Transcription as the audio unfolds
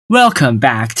Welcome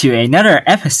back to another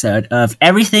episode of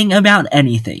Everything About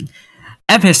Anything,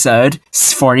 episode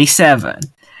 47.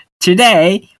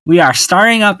 Today, we are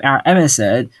starting up our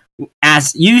episode,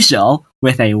 as usual,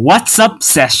 with a What's Up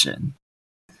session.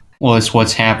 Well, it's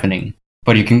what's happening,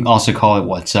 but you can also call it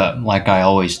what's up, like I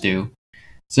always do.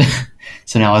 So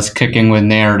now let's kick in with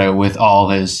Naruto with all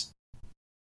his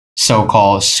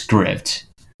so-called script.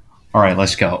 Alright,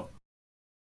 let's go.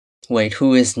 Wait,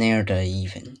 who is Naruto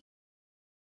even?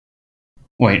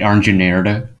 Wait, aren't you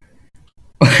Naruto?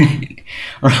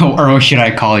 or what should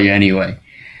I call you anyway?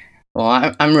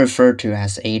 Well, I'm referred to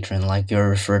as Adrian, like you're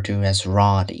referred to as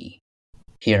Roddy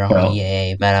here on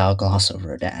EA, but I'll gloss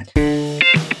over that.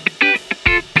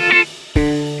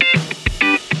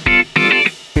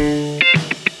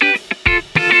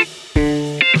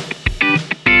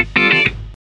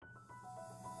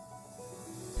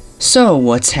 So,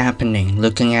 what's happening?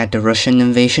 Looking at the Russian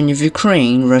invasion of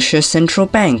Ukraine, Russia's central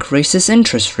bank raises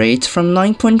interest rates from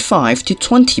 9.5 to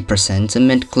 20%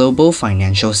 amid global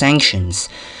financial sanctions.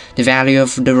 The value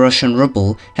of the Russian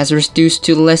ruble has reduced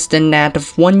to less than that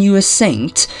of one US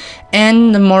cent,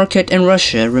 and the market in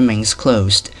Russia remains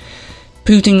closed.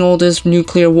 Putin orders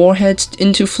nuclear warheads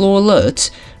into full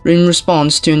alert in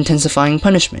response to intensifying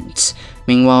punishments.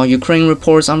 Meanwhile, Ukraine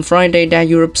reports on Friday that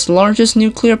Europe's largest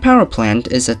nuclear power plant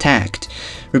is attacked.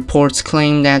 Reports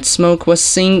claim that smoke was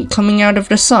seen coming out of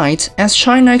the site as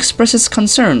China expresses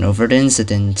concern over the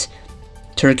incident.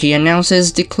 Turkey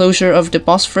announces the closure of the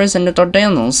Bosphorus and the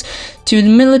Dardanelles to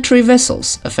military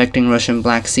vessels, affecting Russian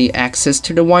Black Sea access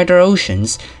to the wider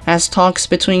oceans, as talks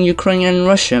between Ukraine and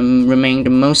Russia remained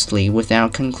mostly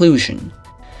without conclusion.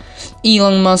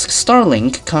 Elon Musk's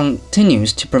Starlink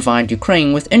continues to provide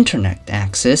Ukraine with internet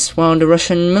access, while the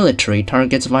Russian military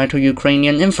targets vital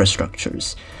Ukrainian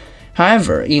infrastructures.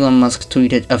 However, Elon Musk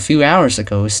tweeted a few hours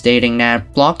ago stating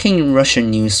that blocking Russian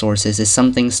news sources is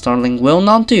something Starlink will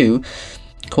not do,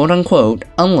 quote-unquote,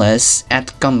 unless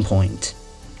at gunpoint.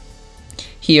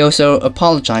 He also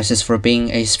apologizes for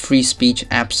being a free speech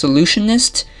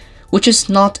absolutionist, which is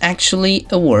not actually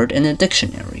a word in a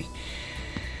dictionary.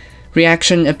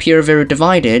 Reaction appear very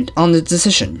divided on the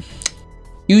decision.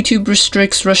 YouTube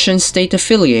restricts Russian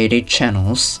state-affiliated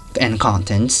channels and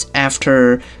contents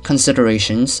after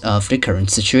considerations of the current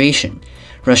situation.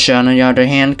 Russia, on the other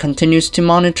hand, continues to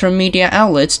monitor media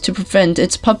outlets to prevent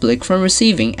its public from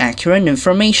receiving accurate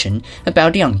information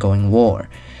about the ongoing war.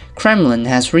 Kremlin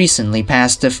has recently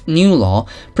passed a new law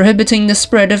prohibiting the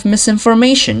spread of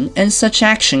misinformation, and such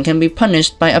action can be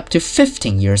punished by up to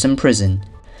 15 years in prison.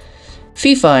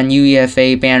 FIFA and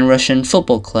UEFA ban Russian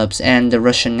football clubs and the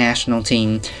Russian national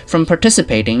team from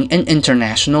participating in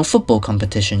international football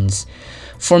competitions.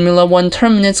 Formula One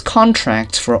terminates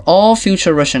contracts for all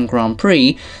future Russian Grand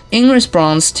Prix in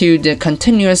response to the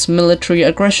continuous military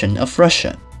aggression of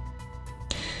Russia.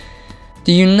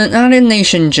 The United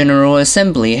Nations General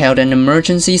Assembly held an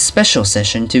emergency special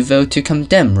session to vote to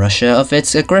condemn Russia of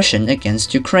its aggression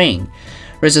against Ukraine.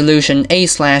 Resolution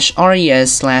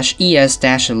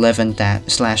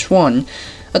A/RES/ES-11-1,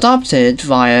 adopted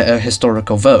via a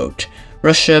historical vote.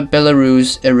 Russia,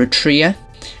 Belarus, Eritrea,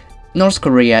 North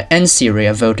Korea, and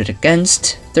Syria voted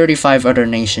against. 35 other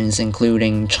nations,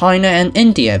 including China and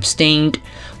India, abstained,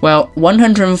 while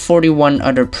 141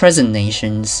 other present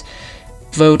nations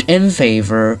vote in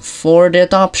favor for the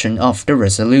adoption of the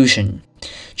resolution.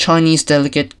 Chinese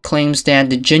delegate claims that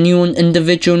the genuine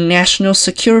individual national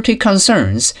security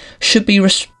concerns should be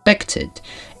respected,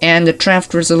 and the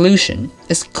draft resolution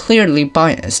is clearly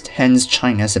biased, hence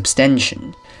China's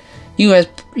abstention.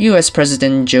 US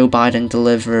President Joe Biden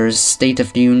delivers State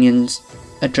of the Union's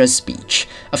address speech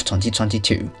of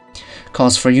 2022.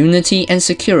 Calls for unity and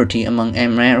security among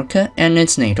America and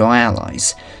its NATO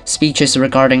allies. Speeches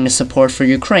regarding the support for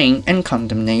Ukraine and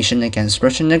condemnation against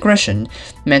Russian aggression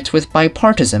met with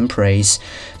bipartisan praise,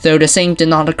 though the same did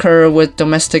not occur with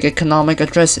domestic economic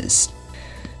addresses.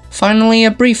 Finally,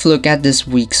 a brief look at this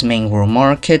week's main world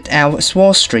market, as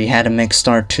Wall Street had a mixed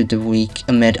start to the week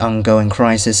amid ongoing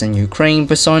crisis in Ukraine,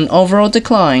 but saw an overall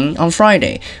decline on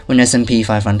Friday, when S&P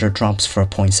 500 drops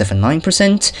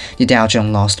 4.79%, the Dow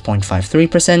Jones lost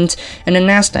 0.53%, and the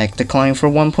Nasdaq declined for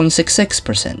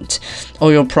 1.66%.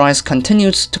 Oil price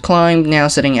continues to climb, now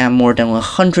sitting at more than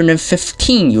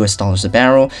 $115 a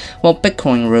barrel, while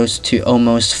Bitcoin rose to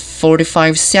almost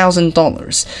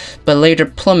 $45,000, but later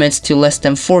plummets to less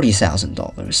than $40,000.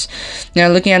 Now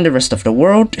looking at the rest of the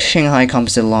world, Shanghai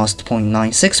Composite lost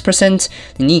 0.96%,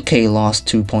 the Nikkei lost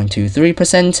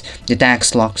 2.23%, the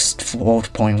DAX lost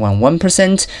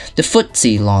 4.11%, the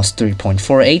FTSE lost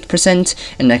 3.48%,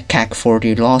 and the CAC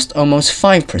 40 lost almost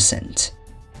 5%.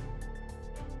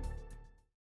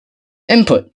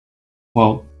 Input.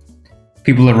 Well,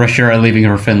 people of Russia are leaving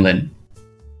for Finland.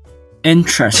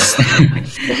 Interesting.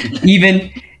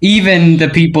 Even the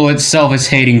people itself is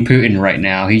hating Putin right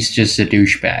now. He's just a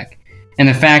douchebag. And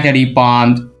the fact that he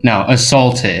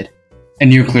assaulted a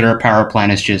nuclear power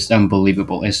plant is just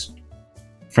unbelievable. It's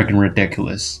freaking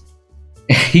ridiculous.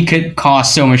 He could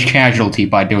cause so much casualty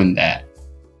by doing that.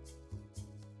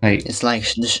 Like, It's like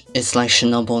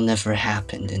Chernobyl never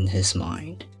happened in his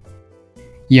mind.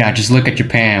 yeah, just look at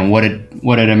Japan. What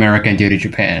did America do to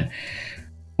Japan?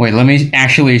 Wait, let me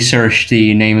actually search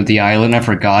the name of the island. I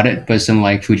forgot it, but some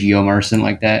like Fujiyama or something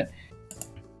like that.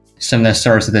 Something that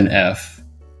starts with an F.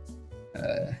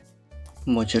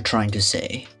 What you're trying to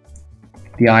say?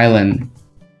 The island.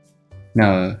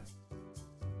 No.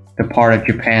 The part of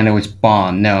Japan that was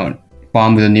bombed. No.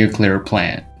 Bombed with a nuclear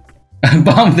plant.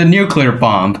 Bombed with a nuclear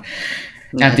bomb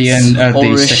at the end of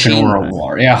the Second World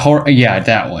War. Yeah,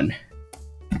 that one.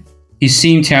 He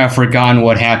seemed to have forgotten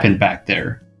what happened back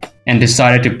there and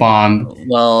decided to bomb.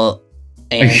 Well,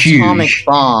 A an huge atomic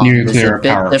bomb is nuclear a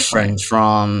bit power different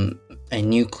from a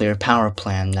nuclear power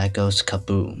plant that goes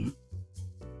kaboom.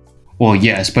 Well,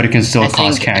 yes, but it can still I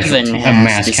cause think casualty, Evan a has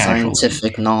mass the casualty.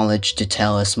 scientific knowledge to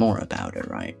tell us more about it,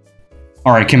 right?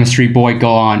 All right, chemistry boy,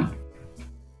 go on.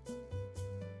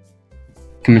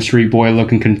 Chemistry boy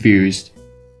looking confused.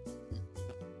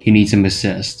 He needs some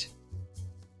assist.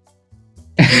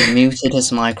 He muted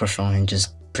his microphone and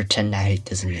just pretend that it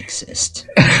doesn't exist.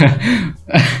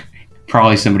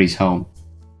 Probably somebody's home.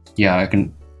 Yeah, I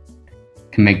can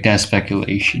make that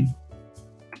speculation.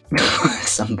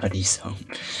 Somebody's home.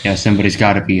 Yeah, somebody's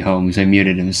got to be home because I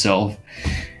muted himself.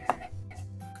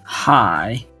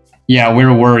 Hi. Yeah,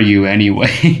 where were you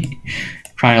anyway?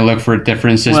 Trying to look for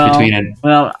differences between it.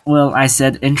 Well, I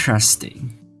said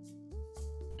interesting.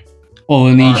 Well,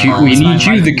 we need Or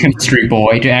you, the chemistry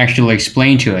boy, to actually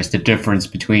explain to us the difference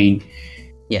between,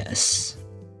 Yes.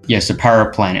 yes, a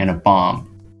power plant and a bomb.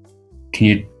 Can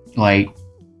you, like...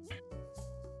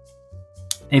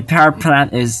 A power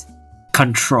plant is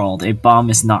controlled. A bomb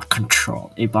is not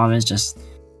controlled. A bomb is just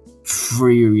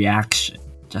free reaction.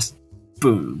 Just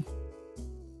boom.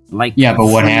 Like Yeah, but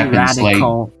what free happens, like...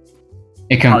 radical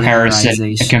A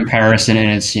polymerization. comparison in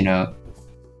its,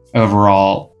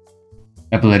 overall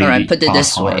ability. Alright, put it to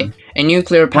this cause way. harm. A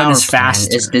nuclear power is plant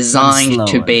faster, is one is designed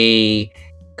to slower. be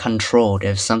controlled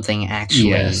if something actually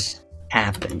Yes.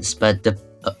 happens, but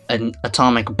an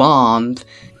atomic bomb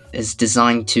is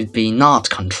designed to be not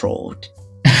controlled.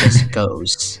 It just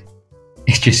goes.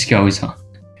 It just goes on.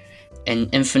 An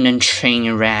infinite chain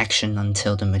reaction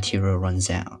until the material runs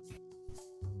out.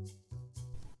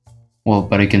 Well,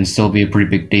 but it can still be a pretty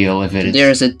big deal if it is.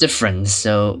 There's a difference,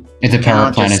 so If the you power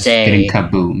cannot plant just is say- getting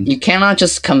kaboom. you cannot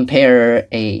just compare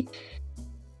a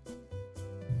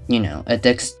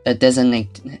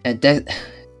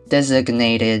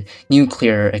designated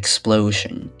nuclear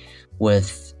explosion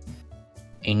with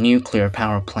a nuclear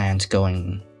power plant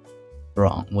going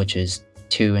wrong, which is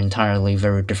two entirely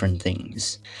very different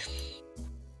things.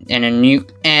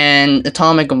 And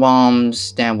atomic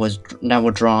bombs that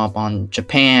would drop on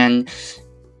Japan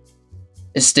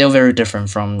is still very different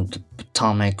from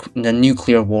the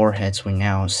nuclear warheads we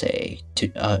now say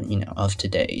of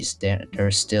today's.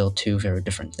 They're still two very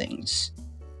different things.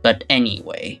 But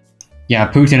anyway,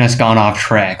 Yeah, Putin has gone off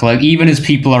track. Like, even as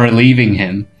people are leaving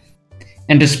him,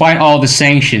 and despite all the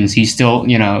sanctions, he's still,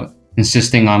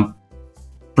 insisting on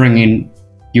bringing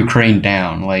Ukraine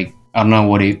down. Like, I don't know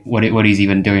what he's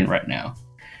even doing right now.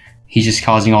 He's just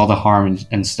causing all the harm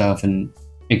and stuff, and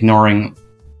ignoring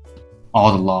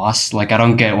all the loss. Like, I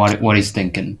don't get what he's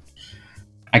thinking.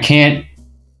 I can't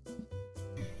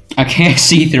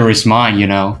see through his mind.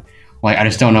 Like, I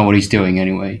just don't know what he's doing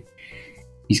anyway.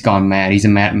 He's gone mad. He's a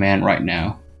madman right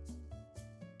now.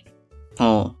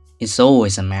 well, it's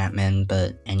always a madman,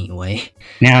 but anyway.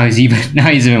 Now he's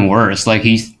even worse. Like,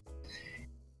 he's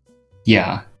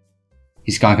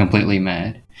gone completely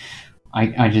mad.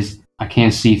 I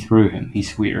can't see through him.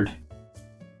 He's weird.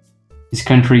 His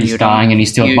country's You don't- dying and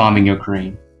he's still you- bombing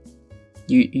Ukraine.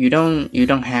 You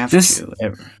don't have This- to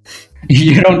ever.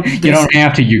 You don't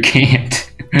have to. You can't.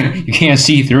 You can't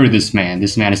see through this man.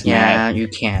 This man is Yeah, mad. you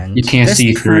can. You can't This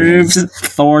see through him. proves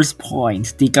Thor's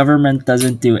point. The government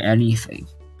doesn't do anything.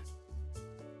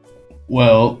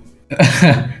 Well,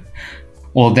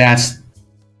 that's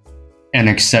an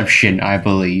exception, I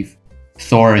believe.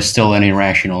 Thor is still an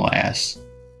irrational ass.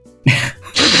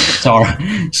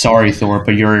 Sorry, Thor,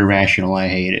 but you're irrational. I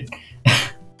hate it.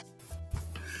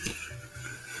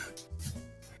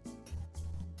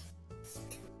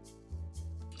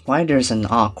 Why there's an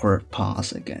awkward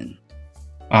pause again?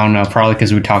 I don't know. Probably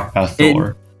because we talked about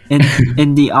Thor.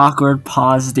 in the awkward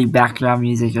pause, the background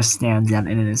music just stands out,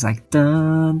 and it's like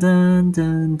dun dun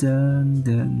dun dun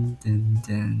dun dun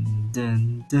dun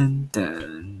dun dun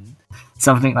dun,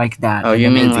 something like that. Oh, and you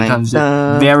then mean it like becomes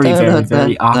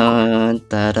very awkward.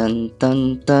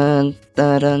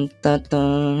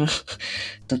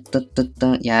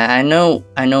 Yeah, I know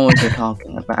what you're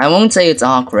talking about. I won't say it's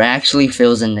awkward. It actually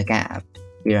fills in the gap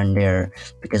here and there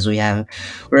because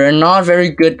we're not very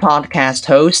good podcast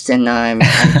hosts, and I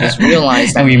just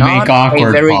realized And I'm we not make a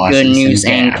awkward very good pauses and news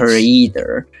anchor gaps.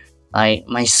 either.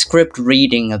 My script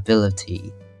reading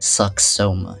ability sucks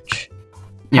so much.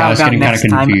 Yeah, I How was about getting kind of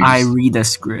next time confused. I read a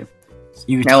script?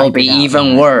 You That will type be it out, even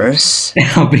and worse.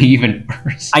 That'll be even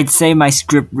worse. I'd say my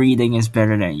script reading is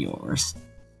better than yours.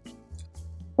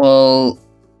 Well,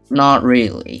 not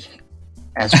really,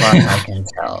 as far as I can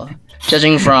tell.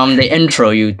 Judging from the intro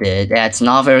you did, that's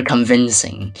not very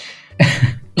convincing.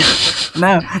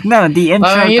 No, the intro.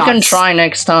 Well, you got can try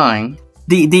next time.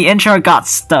 The intro got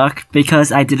stuck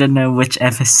because I didn't know which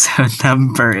episode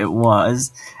number it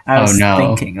was. I was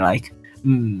no. thinking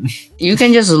You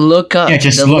can just look up. Yeah,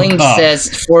 just the look link up.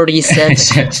 says 47. It's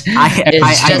just I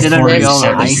just didn't 47.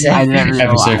 realize. I didn't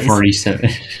realize. Episode 47.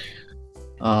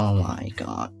 Oh my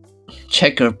god.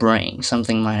 Check your brain.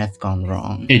 Something might have gone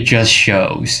wrong. It just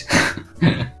shows.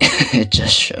 It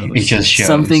just shows. It just shows.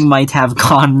 Something might have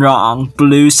gone wrong.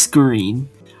 Blue screen.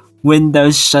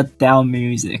 Windows shut down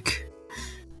music.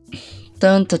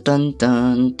 Dun dun dun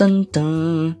dun dun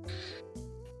dun.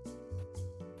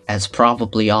 That's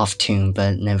probably off tune,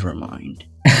 but never mind.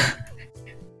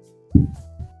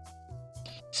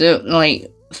 So,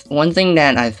 like, one thing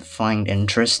that I find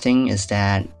interesting is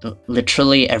that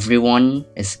literally everyone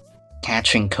is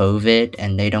catching COVID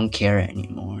and they don't care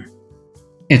anymore.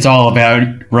 It's all about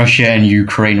Russia and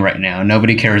Ukraine right now.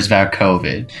 Nobody cares about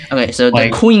COVID. Okay, so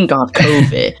Like- the Queen got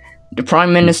COVID. The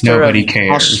Prime Minister Nobody of,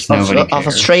 cares. Aus- Nobody of cares.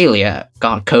 Australia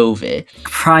got COVID.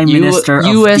 Prime Minister of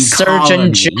U.S. the Surgeon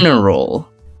colony. General.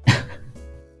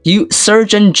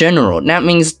 Surgeon General. That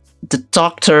means the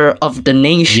doctor of the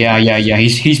nation. Yeah.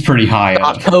 He's pretty high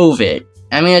Got up. COVID.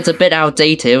 I mean, it's a bit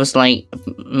outdated. It was like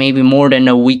maybe more than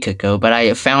a week ago, but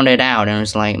I found it out and it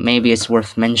was like, maybe it's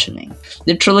worth mentioning.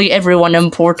 Literally everyone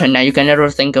important that you can ever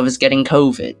think of is getting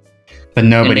COVID. But And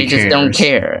nobody they just cares. don't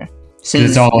care.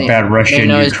 It's all about Russia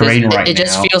and it's Ukraine just, right it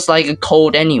just now. feels like a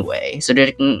cold anyway, so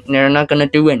they're not gonna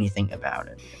do anything about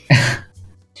it.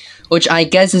 Which I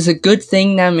guess is a good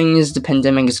thing. That means the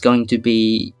pandemic is going to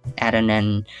be at an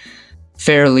end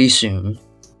fairly soon,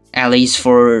 at least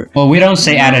for Well, we don't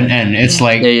say at an end. It's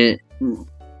like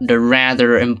the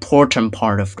rather important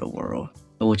part of the world,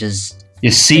 which is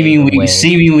it's away.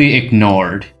 seemingly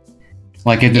ignored.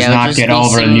 Like it does it'll not just get be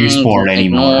over the news seen, board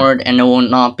anymore. ignored, and it will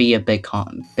not be a big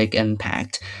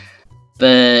impact.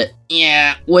 But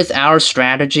yeah, with our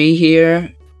strategy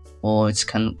here, well, it's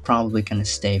probably gonna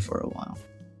stay for a while.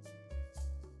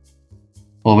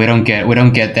 Well, we don't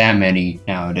get that many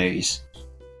nowadays.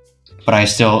 But I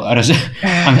still am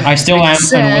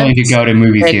unwilling to go to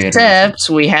movie theaters. Except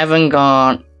we haven't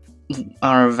got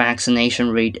our vaccination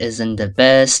rate isn't the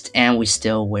best, and we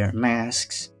still wear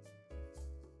masks.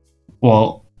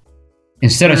 Well,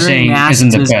 instead of Wearing saying masks isn't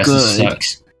the is best, good. it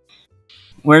sucks.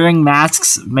 Wearing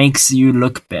masks makes you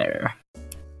look better.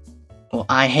 Well,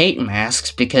 I hate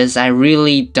masks because I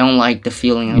really don't like the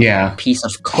feeling of Yeah. a piece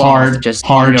of cloth just on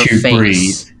hard your to face.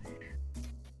 breathe.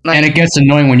 Like, And it gets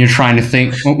annoying when you're trying to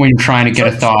think, when you're trying to get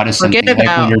a thought of something, forget like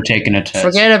when about- you're taking a test.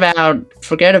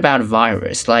 forget about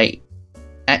virus. Like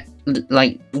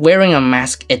wearing a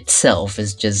mask itself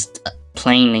is just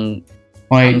plain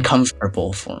Like,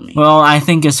 uncomfortable for me. Well, I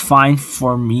think it's fine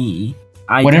for me.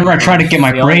 whenever I try to get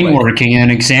my feel brain it. working in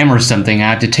an exam or something,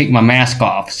 I have to take my mask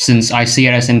off since I see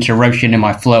it as an interruption in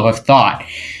my flow of thought.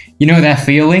 You know that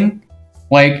feeling?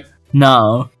 Like,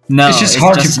 No, it's just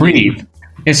hard to breathe. you.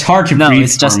 It's hard to No, breathe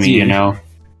it's for just me, you. you know?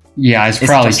 Yeah, it's It's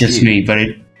probably just just you. me, but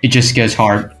it just gets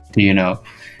hard to, you know.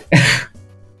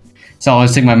 So I'll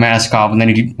always take my mask off and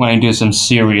then when I do some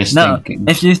serious No, thinking.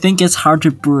 if you think it's hard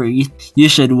to breathe, you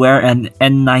should wear an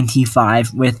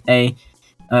N95 with a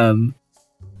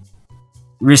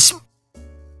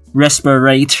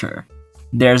respirator.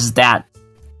 There's that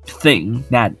thing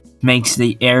that makes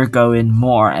the air go in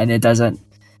more and it doesn't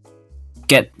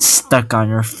get stuck on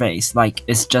your face. Like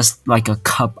it's just like a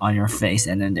cup on your face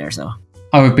and then there's a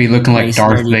I would be looking like place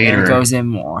Darth where the air Vader. goes in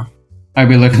more. I'd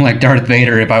be looking like Darth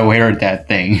Vader if I wear that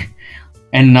thing.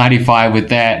 N95 with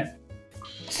that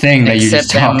thing that you Except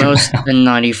just that talked most about.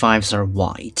 N95s are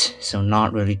white, so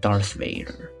not really Darth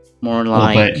Vader. More Well,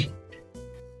 like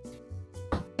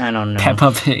I don't know.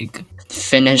 Peppa Pig.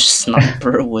 Finnish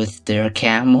sniper with their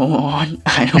camo on.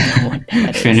 I don't know what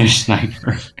that is. Finnish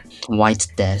sniper. White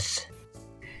Death.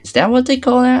 Is that what they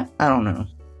call that? I don't know.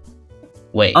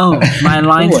 Wait. Oh, my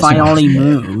line was finally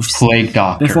moves. Plague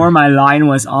Doctor. Before my line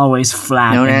was always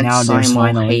flat, No, and that's now there's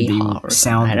Simon finally Hayhower. the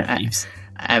sound I- waves.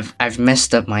 I've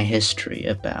messed up my history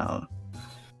about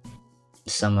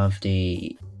some of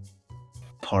the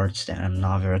parts that I'm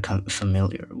not very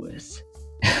familiar with.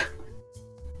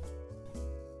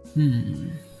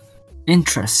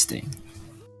 Interesting.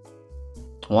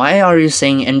 Why are you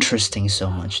saying interesting so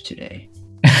much today?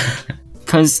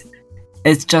 Because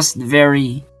it's just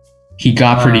very He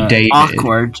got pretty dated.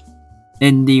 awkward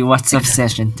in the What's Up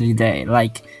session today.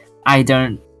 Like, I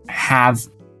don't have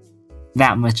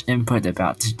that much input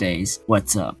about today's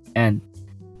What's Up. And,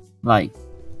 like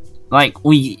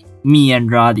me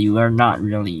and Roddy were not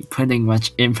really putting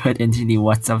much input into the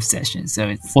What's Up session, so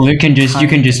it's Well, you can just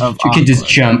awkward.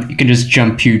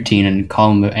 jump Putin and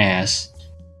call him the ass,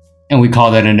 and we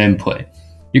call that an input.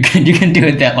 You can do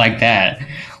it like that,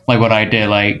 like what I did,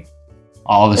 like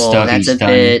all the stuff that's he's a done.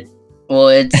 bit. Well,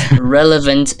 it's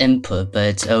relevant input, but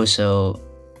it's also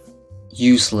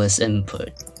useless input.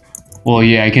 Well,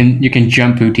 yeah, you can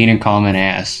jump Putin and call him an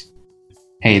ass.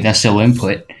 Hey, that's still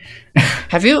input.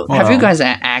 Have you Well- guys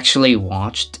actually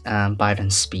watched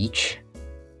Biden's speech?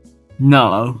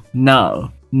 no.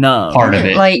 Part of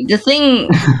it. Like the thing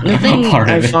Part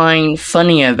I of it. find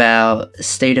funny about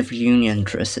State of Union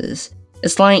addresses,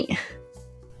 it's like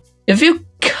if you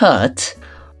cut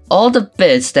all the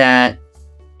bits that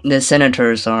the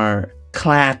senators are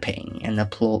clapping and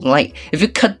applaud, like if you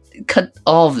cut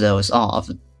all of those off,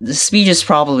 the speech is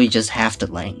probably just half the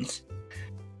length.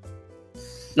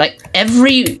 Like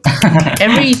every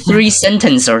 3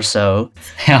 sentences or so,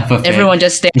 Half of everyone it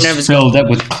just standing there is with filled up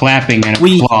with clapping and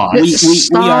We applause.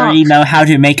 we already know how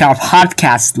to make our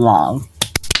podcast long.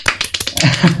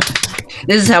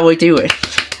 this is how we do it.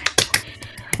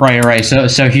 Right.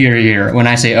 So here. When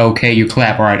I say okay, you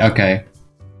clap. All right. Okay.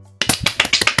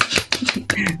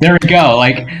 There we go.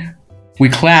 Like we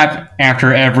clap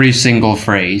after every single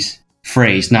phrase,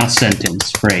 not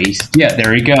sentence. Phrase. Yeah.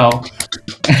 There we go.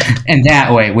 And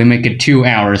that way we make it 2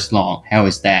 hours long. How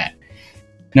is that?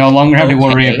 No longer have to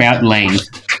worry Okay. about length.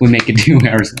 We make it 2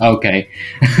 hours. Okay.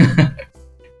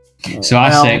 So I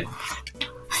Well, say,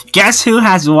 Guess who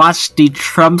has watched the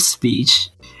Trump speech?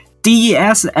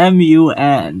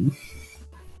 DSMUN.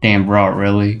 damn, bro,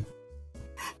 really?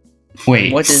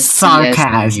 Wait, What is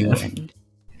Sarcasm. DSMUN?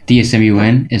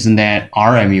 DSMUN? Isn't that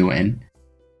RMUN?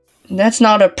 That's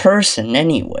not a person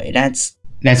anyway. That's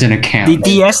That's an account. The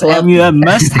DSMUN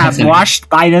must have That's an- watched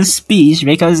Biden's speech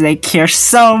because they care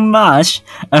so much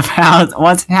about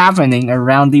what's happening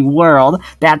around the world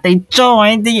that they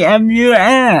joined the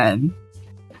MUN.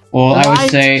 Well,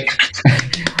 Right?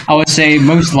 I would say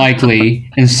most likely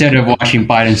instead of watching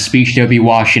Biden's speech, they'll be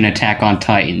watching Attack on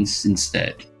Titans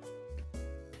instead.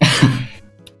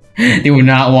 They would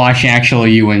not watch actual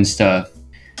UN stuff.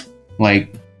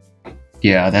 Like,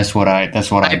 yeah, that's what I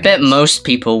I bet most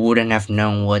people wouldn't have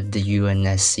known what the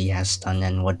UNSC has done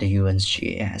and what the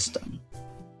UNSGA has done.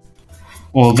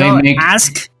 Well, they make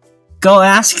Go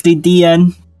ask the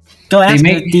DN. Go ask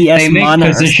make- the DS they make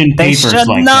Munners. position They papers should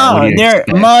like that. know. What do you They're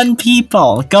expect? Mun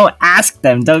people. Go ask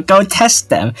them. Go test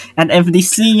them. And if the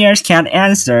seniors can't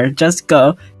answer, just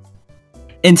go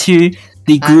into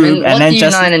the I group mean, what and then the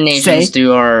just United Nations say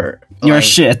do are your like,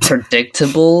 shit.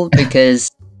 predictable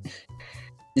because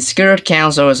the Security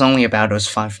Council is only about those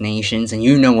 5 nations, and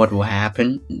you know what will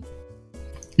happen.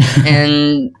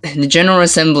 And the General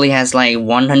Assembly has like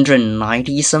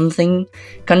 190 something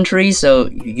countries, so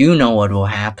you know what will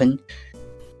happen.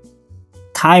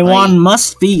 Taiwan Like-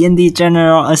 must be in the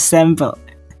General Assembly,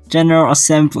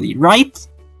 right?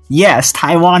 Yes,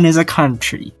 Taiwan is a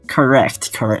country.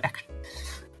 Correct.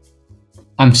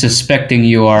 I'm suspecting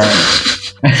you are.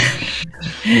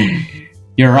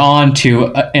 You're on to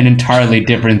an entirely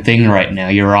different thing right now.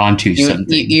 You're on to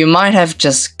something. You might have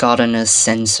just gotten us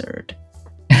censored.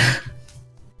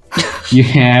 You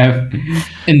have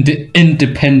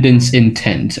independence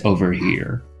intent over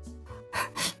here.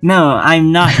 No,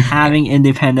 I'm not having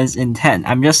independence intent.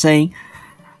 I'm just saying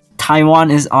Taiwan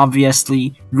is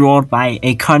obviously ruled by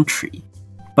a country,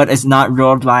 but it's not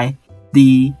ruled by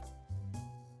the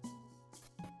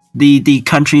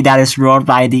country that is ruled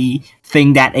by the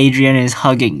thing that Adrian is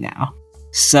hugging now.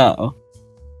 So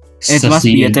it must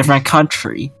be a different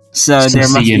country. So there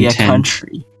must Sussy be a intent.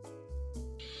 country.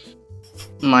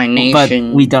 My But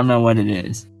nation, we don't know what it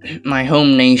is. my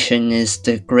home nation is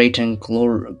the great and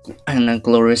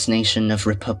glorious nation of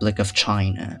Republic of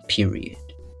China, period.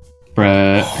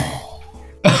 Bruh.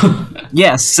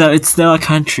 Yes, so it's still a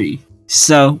country.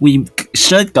 So we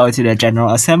should go to the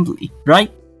General Assembly,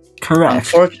 right?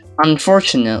 Correct.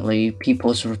 Unfortunately,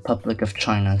 People's Republic of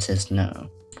China says no,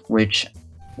 which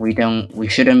we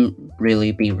shouldn't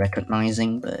really be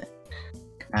recognizing, but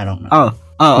I don't know.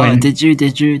 Oh, did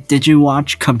you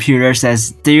watch Computer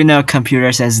Says? Do you know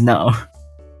Computer Says No?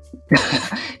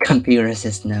 Computer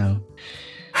says no.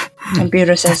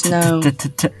 Computer says no.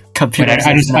 But Computer I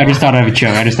says just no. I just thought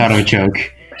of a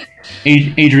joke.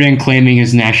 Adrian claiming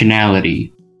his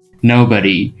nationality.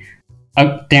 Nobody.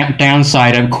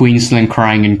 Downside of Queensland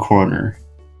crying in corner.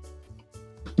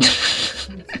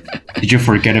 Did you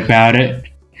forget about it?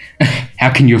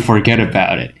 How can you forget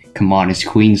about it? Come on, it's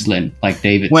Queensland, like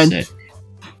David said.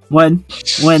 When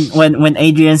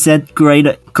Adrian said great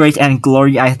and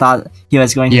glory, I thought he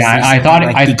was going to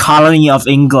say the colony of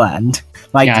England.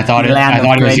 Like I thought the land he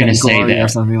was going to say that or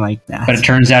something like that. But it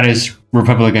turns out it's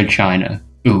Republic of China.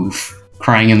 Oof.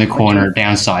 Crying in the corner,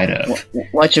 downside of.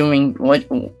 What do you mean?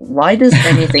 Why does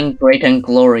anything great and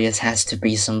glorious has to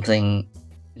be something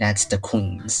that's the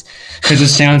Queen's? Because it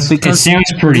sounds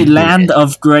pretty the good. land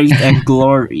of great and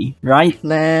glory, right?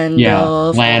 Land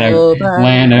of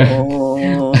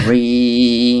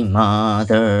glory,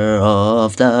 mother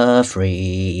of the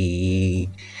free.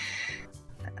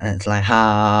 And it's like,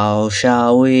 how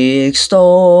shall we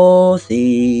extol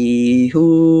thee,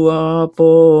 who are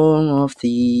born of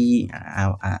thee? I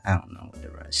don't know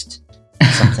the rest.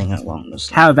 Something along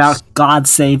those lines. How about God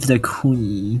Save the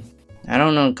Queen? I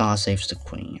don't know God Saves the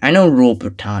Queen. I know Rule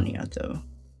Britannia, though.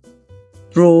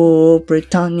 Rule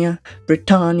Britannia,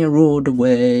 Britannia rule the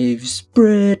waves.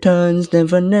 Britons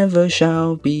never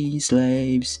shall be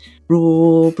slaves.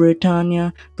 Rule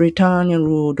Britannia, Britannia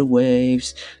rule the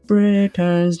waves.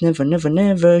 Britons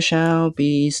never shall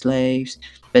be slaves.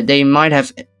 But they might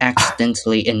have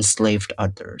accidentally enslaved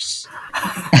others.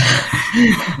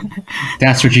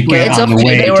 That's what you get on the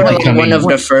way they to were like becoming... one of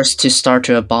the first to start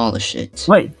to abolish it.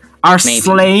 Wait, are Maybe.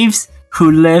 slaves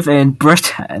who live in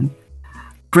Britain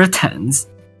Britons?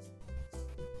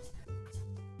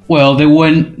 Well, they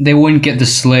wouldn't get the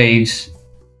slaves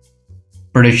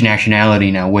British nationality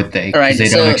now, would they? Alright, They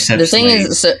so don't accept the thing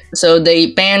slaves. is, so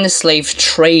they banned the slave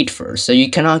trade first, so you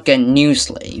cannot get new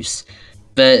slaves.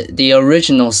 But the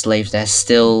original slaves that's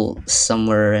still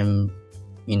somewhere in,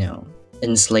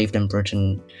 enslaved in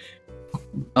Britain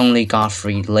only got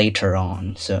free later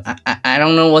on. So I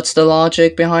don't know what's the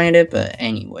logic behind it, but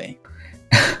anyway.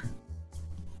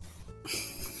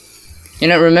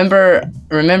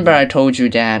 Remember I told you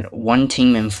that one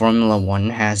team in Formula 1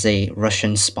 has a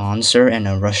Russian sponsor and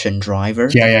a Russian driver?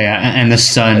 Yeah. And the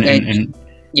son Okay. and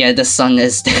Yeah, the son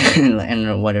is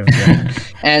and whatever.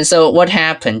 And so what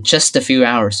happened just a few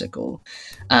hours ago?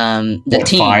 The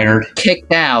team fired.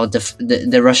 kicked out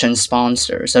the Russian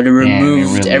sponsor, so they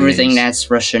removed really everything is.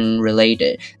 that's Russian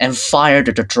related and fired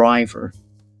the driver.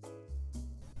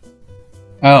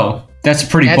 Oh, that's a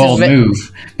pretty That's bold move.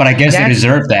 But I guess they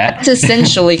deserve that. That's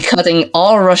essentially cutting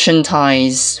all Russian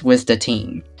ties with the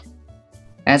team.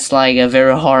 That's like a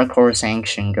very hardcore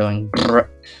sanction going. Brr.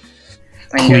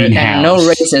 And no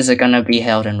races are gonna be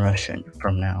held in Russian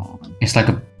from now on. It's like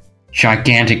a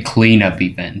gigantic cleanup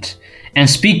event. And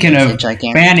speaking It's of a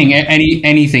gigantic- banning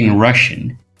anything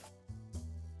Russian,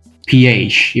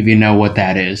 PH, if you know what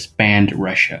that is, banned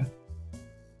Russia.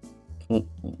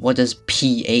 What does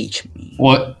pH mean?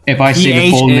 Well, if I say the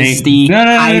pH full name, is the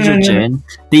hydrogen.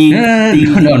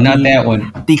 No, not that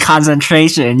one. The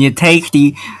concentration. You take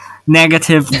the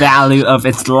negative value of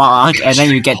its log, and then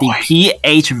you get the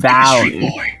pH value.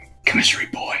 Chemistry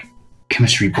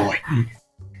boy.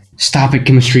 Stop it,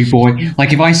 chemistry boy.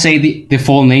 Like if I say the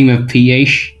full name of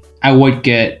pH, I would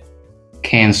get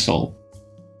cancelled.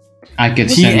 I get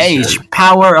pH, censored.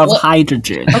 power of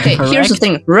hydrogen. Okay, correct? here's the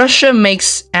thing. Russia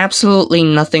makes absolutely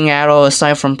nothing at all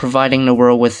aside from providing the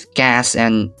world with gas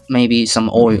and maybe some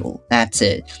oil. That's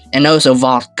it. And also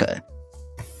vodka.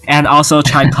 And also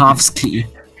Tchaikovsky.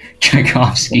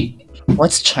 Tchaikovsky,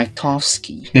 What's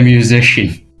Tchaikovsky? the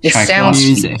musician. It sounds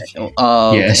Music. Yes.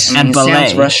 I mean, And it sounds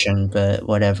ballet. Russian, but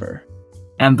whatever.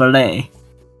 And ballet.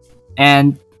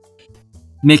 And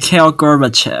Mikhail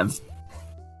Gorbachev.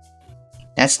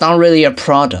 That's not really a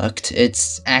product.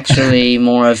 It's actually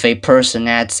more of a person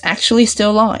that's actually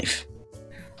still alive.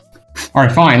 All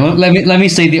right, fine. Let me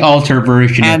say the altered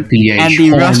version And, of pH. and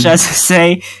the Russians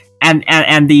say,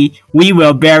 and the we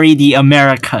will bury the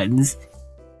Americans.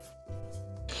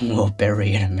 We'll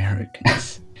bury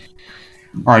Americans.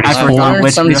 All right, I it's forgot horn.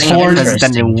 which something horn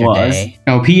president it interesting was. today.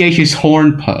 No, pH is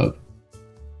horn pub.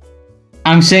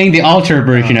 I'm saying the altered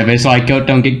version of it, so I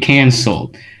don't get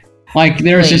cancelled. Like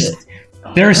there's Wait, just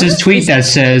There's this tweet that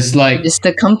says like, Is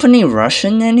the company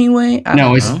Russian anyway? I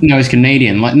don't know. it's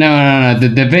Canadian. Like, no.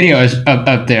 The video is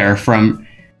up there from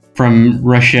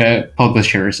Russia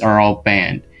publishers are all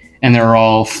banned, and they're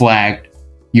all flagged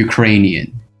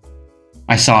Ukrainian.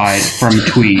 I saw it from a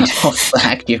tweet. Oh,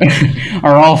 flagged you.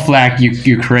 Are all flagged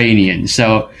Ukrainian.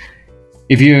 So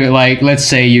if you like, let's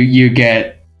say you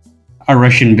get a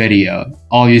Russian video,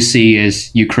 all you see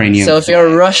is Ukrainian. So if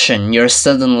you're Russian, you're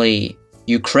suddenly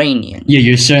Ukrainian. Yeah,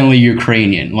 you're certainly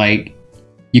Ukrainian. Like,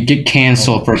 you get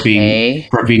canceled for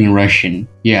being Russian.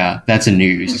 Yeah, that's a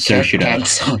news. Search it up.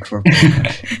 Cancelled for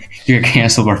You get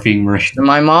canceled for being Russian.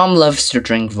 My mom loves to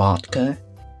drink vodka.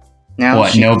 Now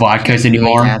What? No vodkas really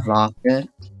anymore? have vodka.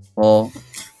 Well,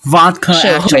 Vodka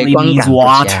actually means yeah,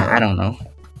 water. I don't know.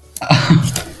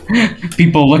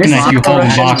 People looking at you holding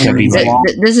vodka be like,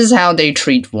 This is how they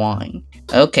treat wine.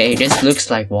 Okay, this looks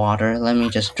like water. Let me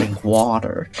just drink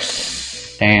water.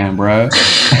 damn, bro.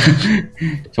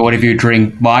 So what if you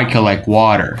drink vodka like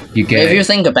water? You get. If you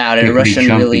think about it, you're pretty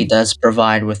Russia really jumpy. does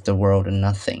provide with the world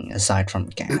nothing aside from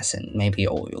gas and maybe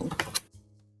oil.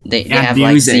 They And have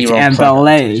like music zero and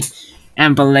products.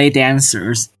 ballet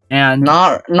dancers and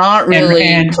Not really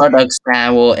and- products that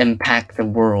will impact the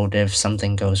world if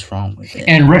something goes wrong with it.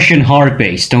 And Russian hard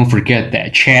bass, don't forget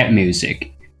that. Chat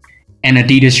music. And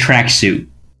Adidas tracksuit.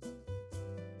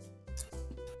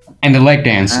 And the leg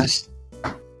dances.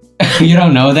 You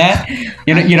don't know that?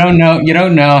 You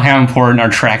don't know how important are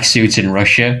tracksuits in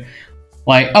Russia?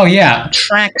 Like, oh yeah,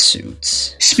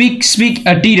 Tracksuits. speak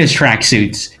Adidas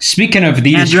tracksuits. Speaking of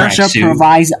Adidas and Russia tracksuit,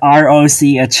 provides ROC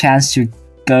a chance to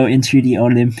go into the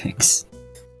Olympics.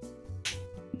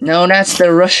 No, that's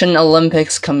the Russian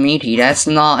Olympics Committee. That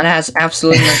has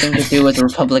absolutely nothing to do with the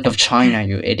Republic of China,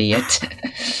 you idiot.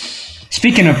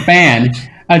 speaking of banned,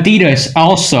 Adidas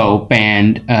also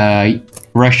banned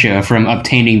Russia from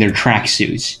obtaining their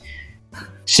tracksuits.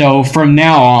 So from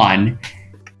now on,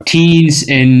 teens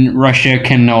in Russia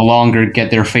can no longer get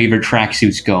their favorite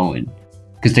tracksuits going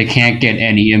because they can't get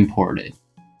any imported.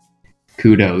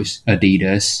 Kudos,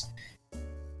 Adidas.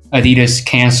 Adidas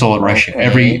canceled Russia.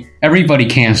 Okay. Everybody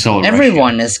canceled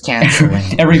Everyone is canceling.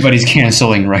 Russia. Everybody's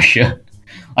canceling Russia.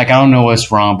 Like, I don't know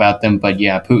what's wrong about them, but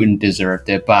yeah, Putin deserved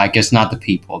it, but I guess not the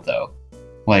people though.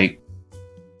 Like,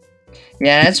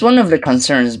 Yeah, that's one of the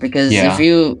concerns because Yeah. if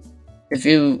you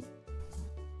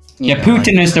yeah, know,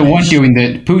 Putin like, is the one doing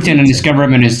the. Putin and his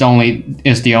government is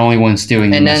the only ones doing.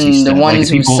 and the messy then the stuff. Like, ones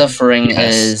who's people- suffering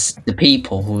yes. is the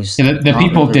people who's Yeah, the not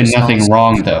people really did nothing responsible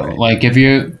wrong for though. it. Like, if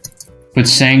you put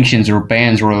sanctions or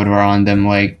bans or whatever on them,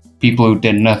 like people who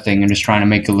did nothing and just trying to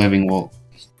make a living will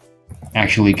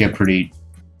actually get pretty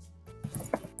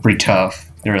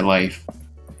tough their life.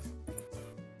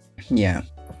 Yeah.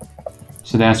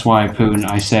 So that's why Putin,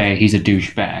 I say he's a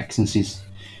douchebag since he's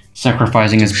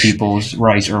sacrificing his people's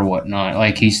rights or whatnot.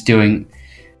 Like, he's doing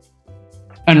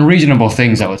unreasonable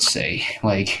things, I would say.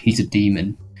 Like, he's a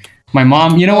demon. My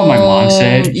mom, you know what my mom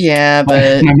said? Yeah,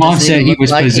 but My mom does said he look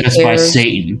was like possessed by cares?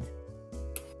 Satan.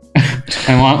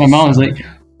 my mom was like,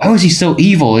 "Oh, is he so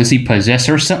evil? Is he possessed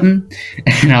or something?"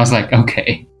 And I was like,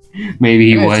 "Okay, maybe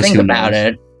he If you was." think Who about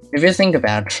knows? it. If you think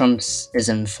about it, Trump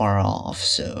isn't far off,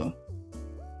 so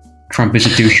Trump is a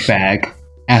douchebag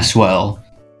as well.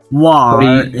 War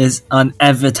What do is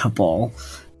inevitable.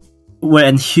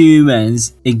 When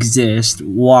humans exist,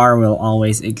 war will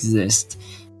always exist.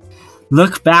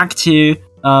 Look back to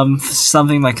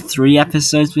something like 3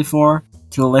 episodes before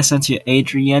to listen to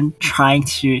Adrian trying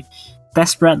to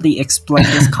desperately explain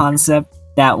this concept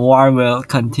that war will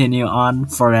continue on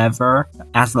forever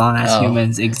as long as Oh,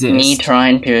 humans exist. me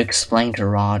trying to explain to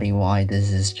Roddy why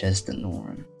this is just the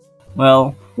norm.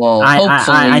 Well, Well, I-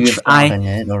 hopefully I- you've I- gotten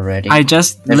it already. I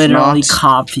just If literally not-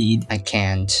 copied I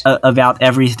can't. about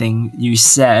everything you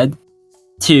said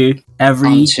to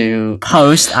every To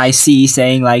post I see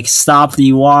saying like stop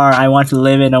the war, I want to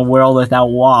live in a world without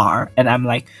war, and I'm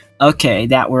like, okay,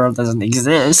 that world doesn't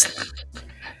exist.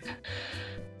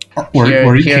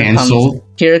 Were you canceled?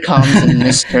 Here comes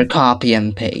Mr. Copy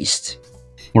and Paste.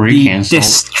 Were you The canceled?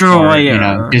 Destroyer. Or, you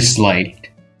know, disliked?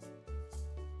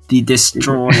 The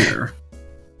destroyer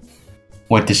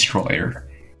What destroyer?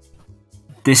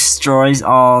 destroys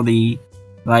all the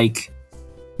like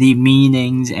the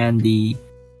meanings and the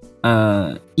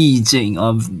eating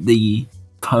of the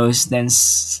post and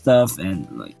stuff, and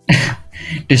like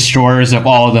Destroyers of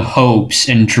all the hopes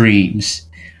and dreams.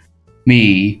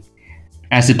 Me,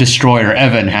 as a destroyer,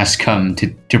 Evan has come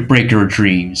to break your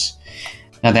dreams.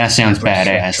 Now that sounds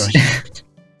badass.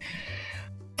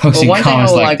 Posting Well, one thing I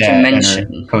comments would like like to that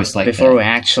mention or posts like before that. we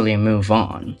actually move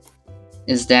on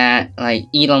is that like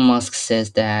Elon Musk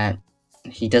says that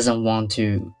he doesn't want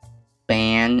to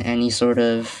ban any sort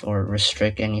of or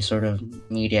restrict any sort of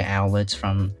media outlets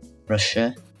from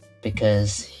Russia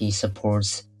because he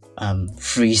supports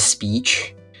free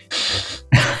speech.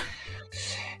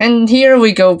 And here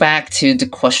we go back to the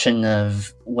question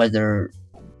of whether,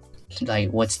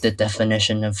 like, what's the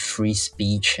definition of free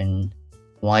speech and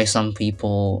why some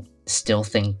people still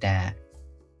think that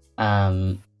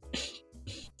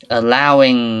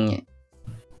allowing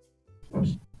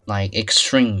like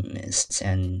extremists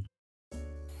and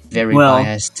very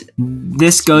biased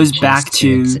this goes back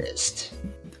to exist.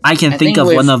 I can think of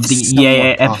one of the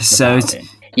EAA episodes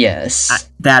Yes.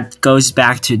 that goes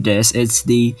back to this. It's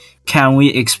the can we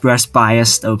express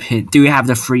biased opinion? Do we have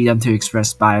the freedom to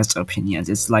express biased opinions?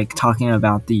 It's like talking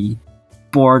about the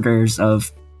borders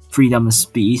of freedom of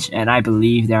speech, and I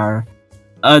believe there are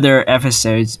other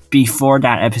episodes before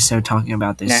that episode talking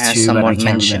about this that too, but I someone can't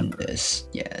mentioned remember. this.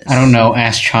 Yes. I don't know.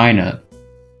 Ask China.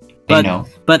 They know.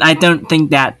 But I don't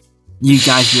think that you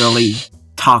guys really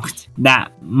talked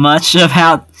that much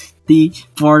about the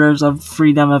borders of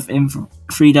freedom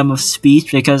of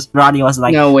speech, because Roddy was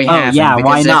like, No, we "Oh haven't, yeah, why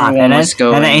because not?" everyone And then, was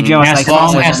going- and then Adrian was As like, long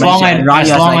 "False as information." Roddy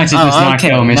was like, it does "Oh, not okay,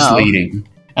 go no." misleading.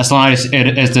 As long as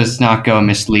it does not go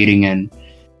misleading, and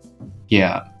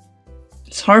yeah,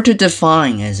 It's hard to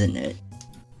define, isn't it?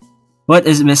 What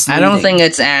is misleading? I don't think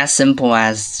it's as simple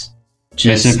as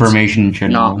just misinformation in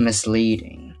general. not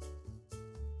misleading.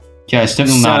 Yeah, it's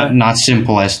definitely So- not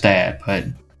simple as that, but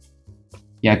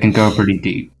yeah, it can go pretty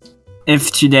deep.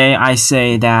 If today I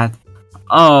say that,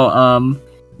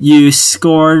 you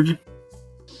scored,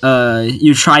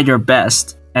 you tried your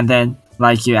best, and then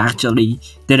like you actually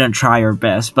didn't try your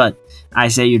best, but I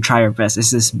say you try your best.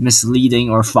 Is this misleading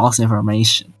or false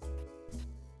information?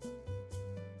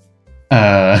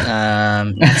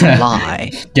 That's a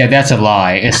lie. Yeah, that's a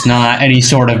lie. It's not any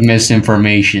sort of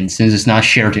misinformation since it's not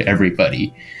shared to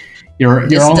everybody. You're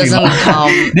This only doesn't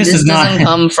come. This is not- doesn't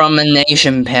come from a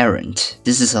nation parent.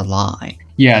 This is a lie.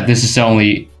 Yeah, this is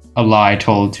only a lie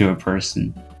told to a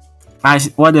person.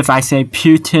 What if I say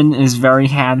Putin is very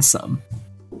handsome?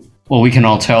 Well, we can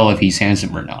all tell if he's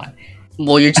handsome or not.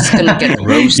 Well, you're just gonna get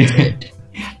roasted.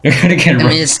 You're gonna get I mean,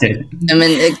 roasted. I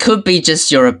mean, it could be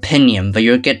just your opinion, but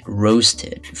you'll get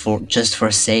roasted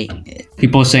for saying it.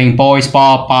 People saying boys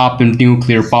bop bop and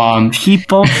nuclear bomb.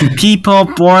 People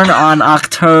born on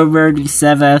October the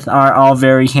 7th are all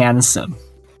very handsome.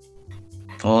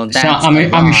 Well, So, that's I'm a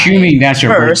lie. assuming that's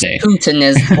your First, birthday. Putin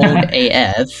is old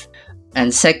AF,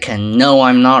 and second, no,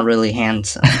 I'm not really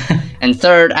handsome. And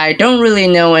third, I don't really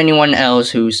know anyone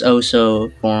else who's also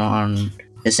born on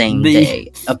the same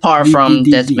day, apart from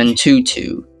Desmond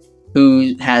Tutu,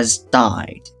 who has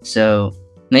died. So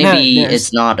maybe No, there's-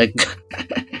 it's not a.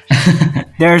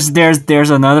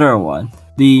 There's another one.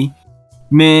 The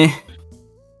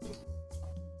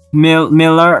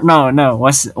Miller. No.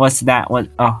 What's that? What?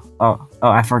 Oh!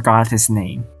 I forgot his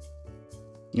name.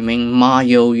 You mean Ma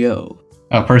Yo Yo?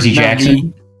 Percy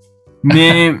Jackson.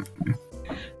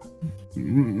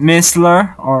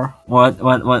 Missler or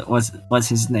what's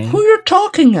his name? Who you're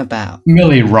talking about?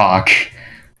 Millie Rock.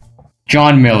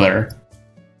 John Miller.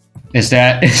 Is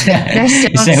that That is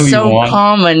that sounds who you so want?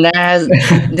 common.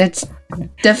 That's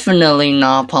definitely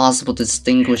not possible to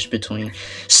distinguish between.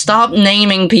 Stop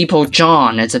naming people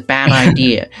John. It's a bad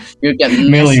idea. You get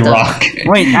Millie messed up. Rock.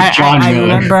 Wait, John I Miller.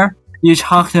 remember you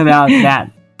talked about that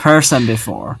person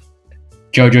before,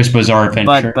 JoJo's Bizarre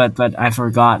Adventure. but I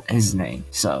forgot his name.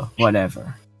 So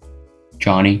whatever.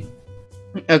 Johnny.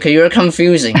 Okay, you're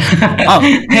confusing. Oh,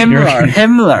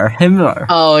 Himmler.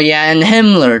 Oh yeah, and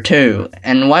Himmler too.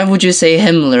 And why would you say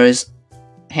Himmler is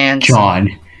handsome?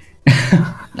 John.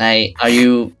 Like, are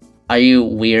you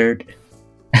weird?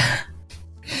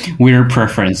 Weird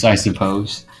preference, I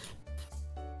suppose.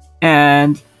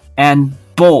 And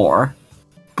Bohr.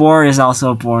 Bohr is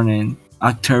also born in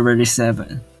October the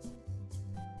 7th.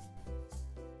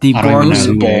 The I don't Bohr even Who's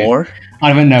know who that- Bohr? I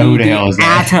don't even know who the hell is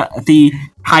that. the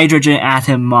hydrogen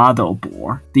atom model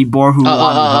Bohr. The Bohr who won the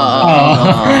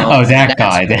Oh, that that's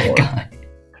guy. That Bohr. guy.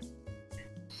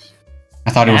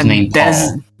 I thought it was And named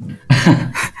Paul.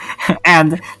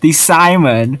 and the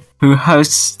Simon who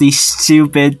hosts the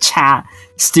stupid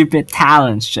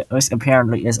talent shows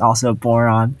apparently is also born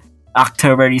on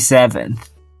October the 7th.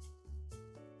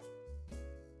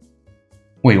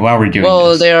 Wait, why are we doing Well,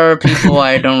 this? there are people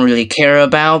I don't really care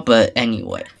about, but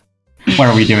anyway. Why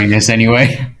are we doing this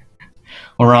anyway?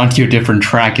 We're on to a different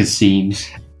track, it seems.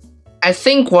 I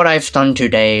think what I've done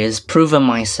today is proven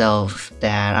myself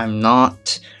that I'm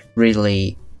not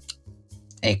really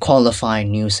a qualified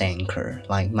news anchor.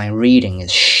 Like, my reading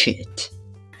is shit.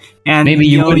 And Maybe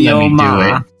you wouldn't let Yo-Yo me do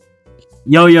Ma. it.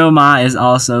 Yo-Yo Ma is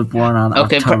also born on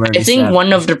Okay, October but I think 7th.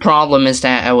 one of the problem is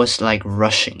that I was like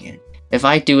rushing it. If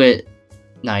I do it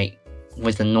like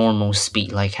with a normal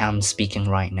speed, like how I'm speaking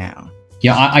right now,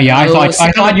 I it will thought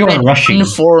sound you a were bit rushing.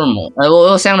 informal. It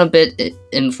will sound a bit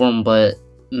informal, but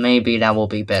maybe that will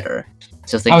be better.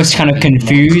 So I was kind of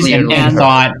confused and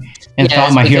thought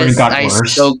my hearing got I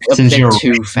worse spoke a since bit you're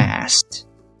too fast.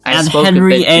 I And spoke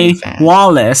Henry a bit A. too fast.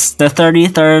 Wallace, the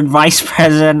 33rd Vice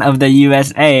President of the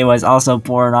USA, was also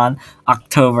born on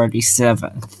October the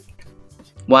 7th.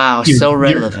 Wow, You're- so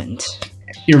you're- relevant.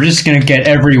 You're just gonna get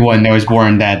everyone that was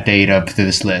born that date up to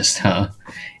this list, huh?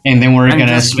 And then we're I'm gonna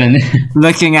just- spend.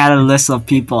 Looking at a list of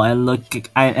people and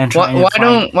trying to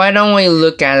find Why don't we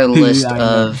look at a who list I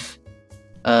know.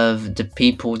 of the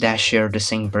people that share the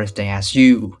same birthday as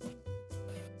you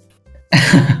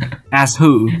As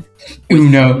who?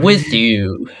 Uno with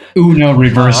you?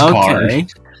 reverse Oh, card. okay.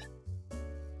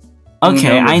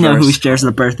 Okay, Uno I know who reverse shares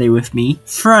a birthday with me.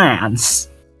 France.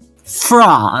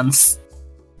 France.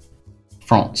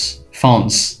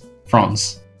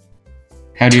 France.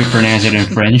 How do you pronounce it in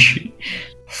French?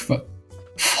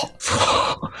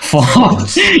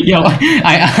 France. Yo,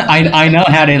 I know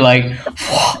how to like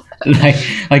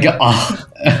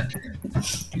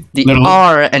The Little-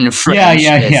 R in French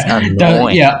yeah. is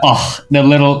annoying. The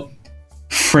little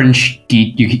French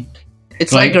geek.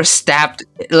 It's like- like you're stabbed.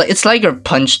 It's like you're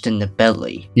punched in the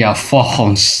belly. Yeah,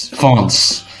 France.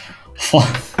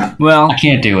 Well, I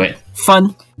can't do it.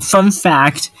 fun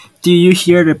fact. Do you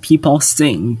hear the people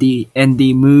sing in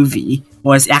the movie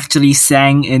was actually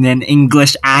sang in an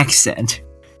English accent?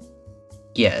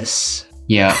 Yes.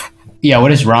 Yeah.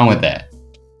 What is wrong with that?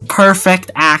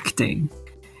 Perfect acting.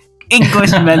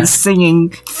 Englishmen singing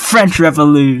French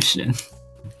Revolution.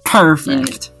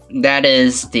 Perfect. That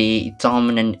is the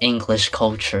dominant English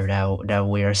culture that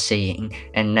we are seeing,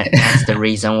 and that's the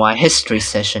reason why history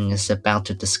session is about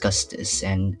to discuss this,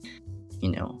 and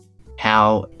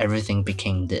how everything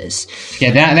became this.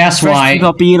 Yeah, that's French why.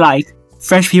 people be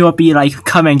like,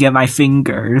 come and get my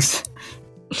fingers.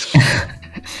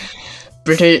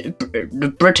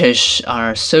 The British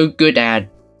are so good at,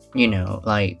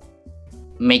 like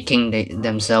making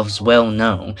themselves well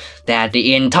known that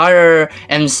the entire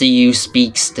MCU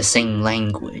speaks the same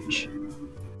language.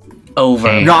 Over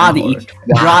and Roddy, over.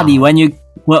 Wow. Roddy, when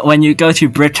you go to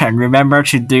Britain, remember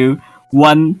to do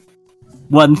one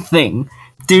thing.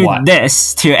 Do What?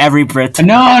 this to every Brit.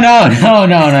 No. I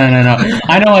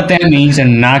know what that means,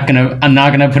 and I'm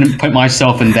not gonna put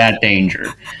myself in that danger.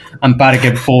 I'm about to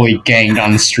get fully ganged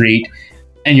on the street,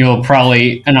 and I'll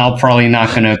probably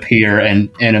not gonna appear in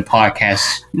a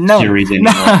podcast series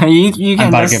anymore. No, you I'm can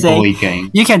about to just get say fully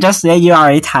ganged. you can just say you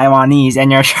are a Taiwanese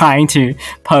and you're trying to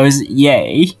pose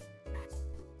yay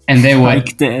And they would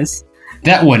like this.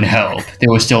 that wouldn't help. They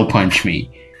would still punch me.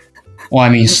 Well, I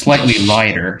mean, slightly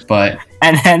lighter, but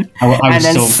And then I would and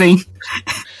then still. sing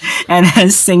and then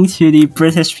sing to the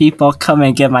British people, come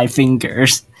and get my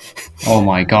fingers. Oh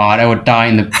my god, I would die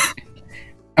in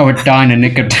the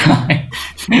nick of time.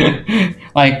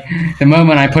 Like the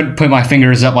moment I put my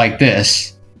fingers up like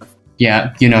this,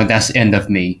 yeah, that's the end of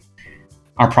me.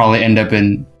 I'll probably end up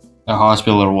in a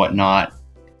hospital or whatnot,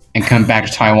 and come back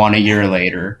to Taiwan a year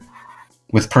later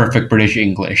with perfect British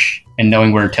English and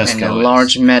knowing where Tesco And a is.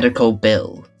 large medical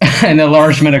bill. And a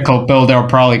large medical bill that'll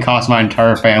probably cost my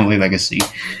entire family legacy.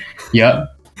 Yep.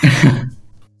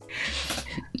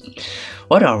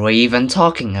 What are we even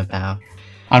talking about?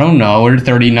 I don't know. We're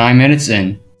 39 minutes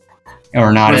in,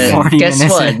 or not We're even. 40 Guess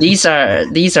minutes what? in.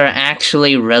 These are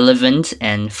actually relevant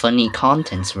and funny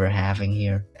contents we're having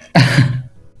here.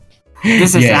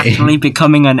 This is Yay. actually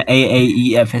becoming an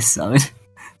AAE episode.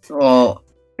 Well,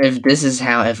 if this is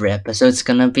how every episode's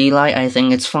gonna be like, I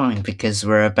think it's fine because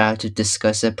we're about to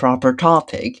discuss a proper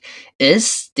topic.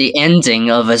 Is the ending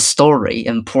of a story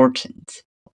important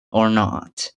or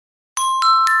not?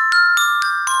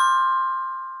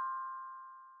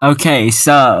 Okay,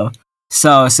 so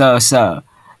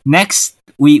next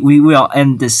we will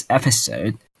end this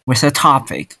episode with a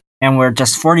topic, and we're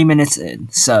just 40 minutes in,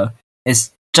 so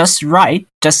it's just right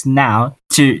just now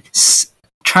to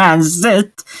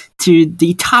transit to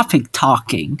the topic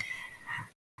talking.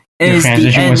 Your Is the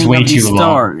transition was ending way of the too long.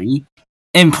 story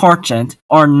important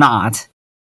or not?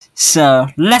 So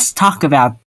let's talk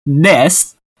about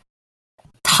this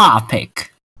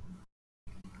topic.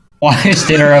 Why is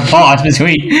there a pause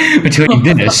between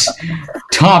this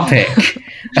topic?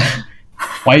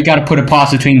 Why you gotta put a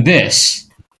pause between this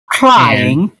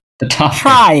Trying the topic?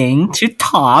 trying to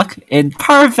talk in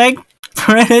perfect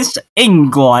British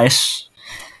English.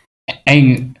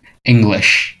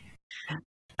 English.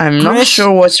 I'm not British-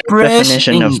 sure what's your British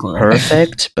definition of English.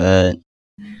 perfect, but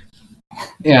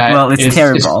Yeah, Well, it's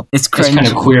terrible. It's It's kind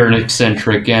cringy. of queer and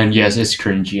eccentric, and yes, it's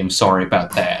cringy. I'm sorry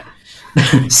about that.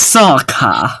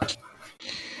 Soccer.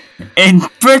 In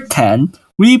Britain,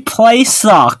 we play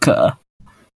soccer.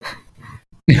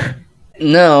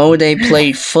 no, they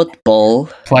play football.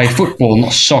 Play football,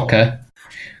 not soccer.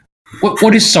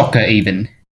 What is soccer even?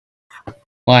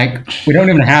 Like, we don't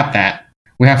even have that.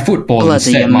 We have football Bloody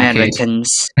instead, in my case.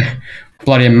 Americans.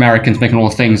 Bloody Americans making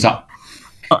all things up.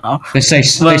 Uh-oh. They say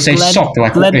Well, soccer.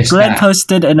 Like, what is Glenn that?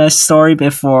 posted in a story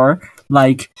before,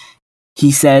 like, he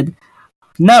said,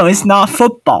 "No, it's not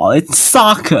football. It's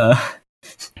soccer."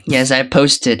 Yes, I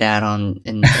posted that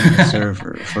in the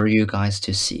server for you guys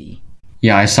to see.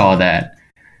 Yeah, I saw that.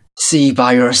 See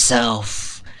by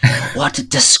yourself. What a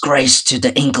disgrace to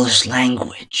the English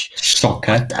language.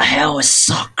 Soccer. The hell is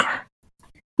soccer?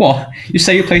 What? You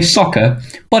say you play soccer?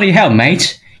 Bloody hell,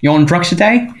 mate. You on drugs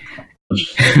today?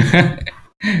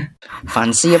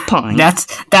 Fancy a pint?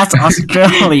 That's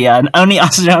Australian. Only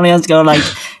Australians go like,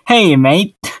 "Hey,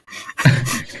 mate."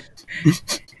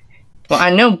 Well, I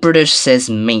know British says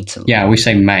mate. Yeah, we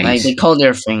say mate. Like, they call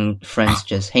their friends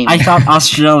just hey I mate. thought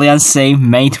Australians say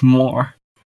 "mate" more.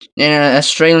 And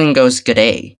Australian goes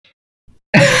g'day.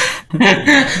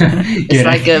 It's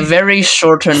like a very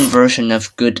shortened version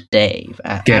of good day.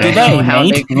 I don't G'day. know G'day, how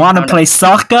mate. they- Wanna how play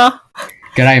soccer?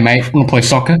 G'day, mate. Wanna play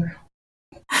soccer?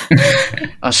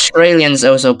 Australians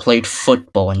also played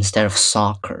football instead of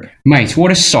soccer Mate,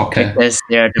 what is soccer? because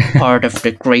they're the part of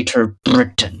the Greater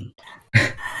Britain.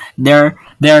 They're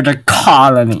the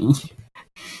colony.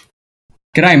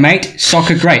 G'day, mate.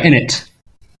 Soccer great, innit?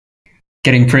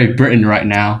 Getting pretty Britain right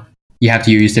now. You have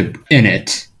to use the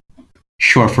innit.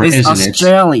 Short for Is isn't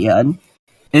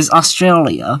Is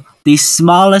Australia the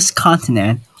smallest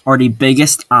continent or the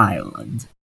biggest island?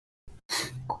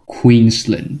 it?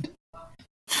 Queensland.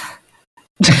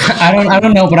 I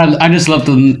don't know, but I just love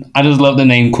the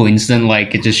name Queensland.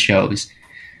 Like, it just shows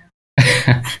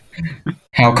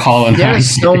how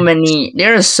colonized.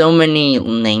 There are so many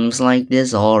names like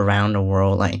this all around the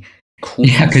world. Like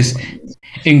Yeah, 'cause Queensland,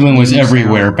 England was New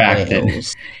everywhere South back then.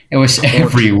 Wales, It was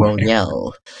everywhere.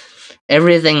 Royal.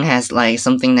 Everything has like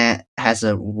something that has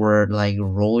a word like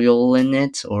royal in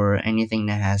it, or anything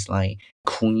that has like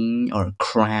queen or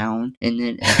crown in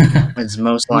it. It's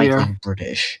most likely Yeah.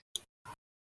 British.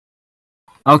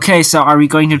 Okay, so are we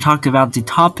going to talk about the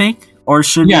topic, or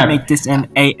should Yeah. we make this an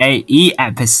AAE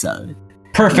episode?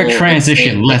 Perfect Well, transition.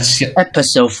 it's- Let's get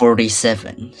Episode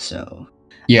 47. So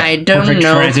yeah. I don't perfect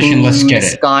know transition. Let's get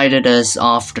who's it. guided us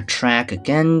off the track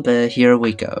again, but here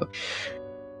we go.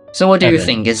 So, what do you Evan.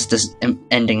 think? Is this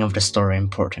ending of the story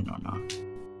important or not?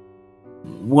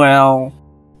 Well,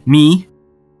 me.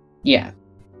 Yeah.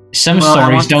 Some Well, I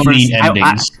stories want don't first- need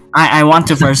endings. I want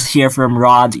to first hear from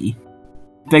Roddy,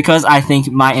 because I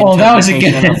think my Oh, that was a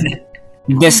interpretation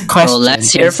good. of this question Well,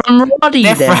 let's hear is from Roddy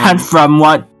then. different from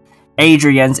what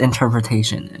Adrian's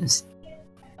interpretation is.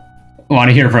 Want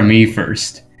to hear from me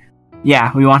first?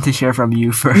 Yeah, we want to hear from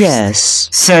you first. Yes.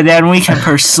 So then we can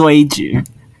persuade you,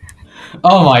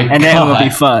 Oh my and then it will god! be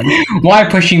fun. Why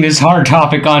pushing this hard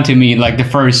topic onto me like the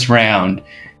first round?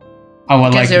 I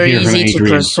would like Because to they're hear from easy to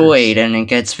Adrian. persuade, and it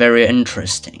gets very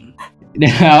interesting.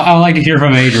 I would like to hear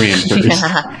from Adrian first.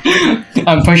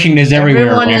 I'm pushing this everywhere.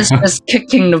 Everyone now. is just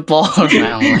kicking the ball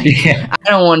around. Like, Yeah. I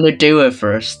don't want to do it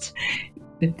first.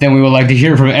 Then we would like to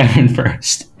hear from Evan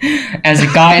first. As a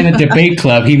guy in a debate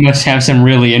club, he must have some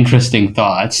really interesting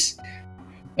thoughts.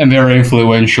 And very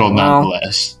influential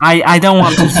nonetheless. I don't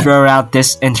want to throw out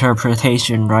this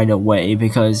interpretation right away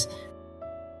because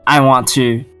I want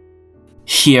to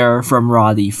hear from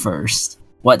Roddy first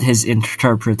what his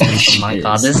interpretation Oh my is.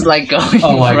 god, this is like going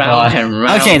Oh my round God. and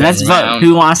round. Okay, let's and vote. round.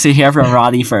 Who wants to hear from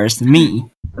Roddy first? Me.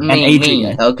 Me, and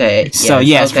Adrian. Me. Okay. So,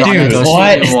 yes, okay. Dude, goes to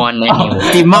what? you one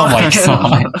anyway. Democracy. Oh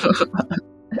my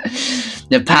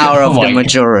The power of Oh the my-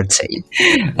 majority.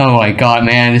 Oh my god,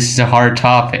 man, this is a hard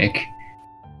topic.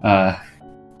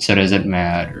 So does it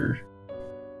matter?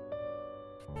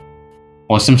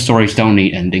 Well, some stories don't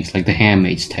need endings, like The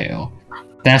Handmaid's Tale.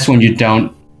 That's when you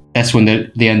don't. That's when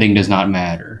the ending does not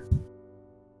matter.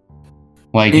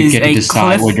 Like, you Is get to a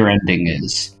decide cliff- what your ending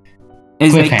is.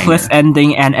 Is a Cliffhanger. cliff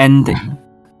ending an ending?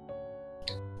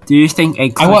 Do you think a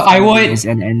cliff I ending would- is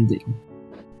an ending?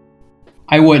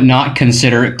 I would not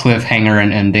consider it cliffhanger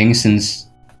an ending, since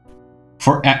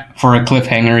for a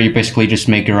cliffhanger, you basically just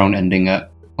make your own ending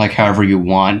up, like however you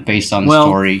want, based on the Well,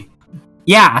 story.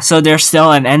 Yeah, so there's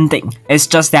still an ending. It's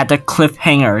just that the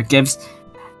cliffhanger gives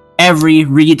every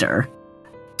reader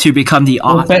to become the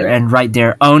Well, author but- and write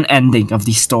their own ending of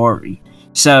the story.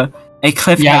 So a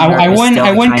cliffhanger. Yeah, I is wouldn't. still I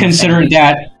a wouldn't kind of consider ending.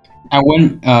 that. I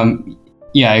wouldn't.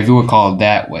 Yeah, if you would call it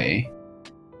that way,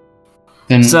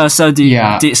 then So do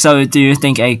yeah. do you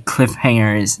think a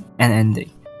cliffhanger is an ending?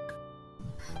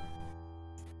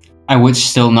 I would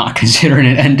still not consider it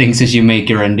an ending since you make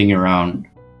your ending your own.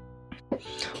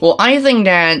 Well, I think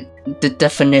that the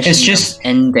definition It's just- of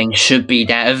ending should be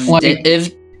that if Like-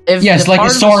 if Yes, the like part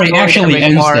the of story that actually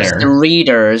ends requires there. the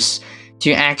readers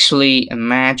to actually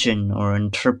imagine or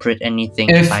interpret anything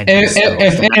If by if, themselves.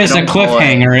 if, if it I is a don't call it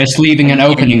cliffhanger, it's leaving an an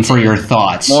opening for ending. your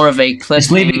thoughts. more of a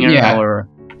cliffhanger yeah. or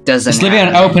doesn't It's leaving have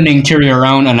an an opening to your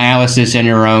own analysis and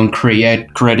your own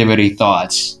creativity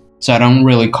thoughts. So I don't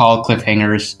really call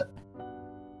cliffhangers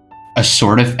a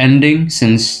sort of ending,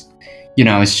 since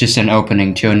it's just an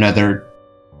opening to another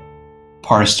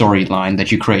part of storyline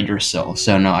that you create yourself.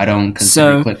 So no, I don't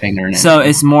consider cliffhanger an So ending.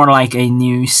 it's more like a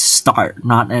new start,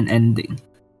 not an ending.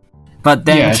 But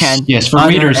then yes, for other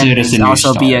readers it is a endings new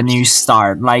also be a start. new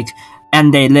start, like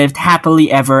and they lived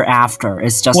happily ever after.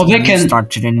 It's just Well, a they new can- start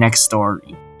to the next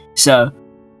story. So,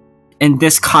 in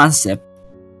this concept,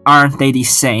 aren't they the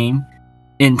same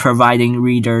in providing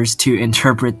readers to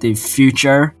interpret the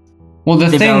future Well, the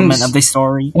development things of the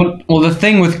story? Well, the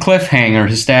thing with cliffhangers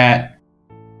is that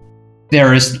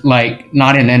there is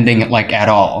not an ending at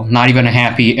all, not even a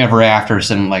happy ever after,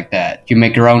 something like that. You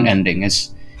make your own ending.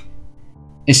 It's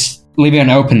leaving an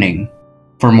opening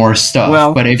for more stuff.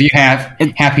 Well, but if you have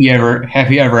happy ever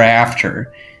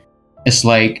after, it's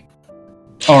like,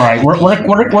 all right,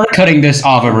 we're cutting this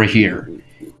off over here,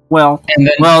 Well, and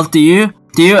then do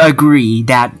you agree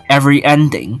that every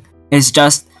ending is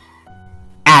just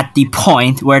at the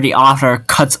point where the author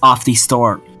cuts off the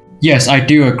story? yes, I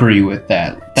do agree with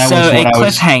that. That So was a what I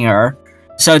was. cliffhanger.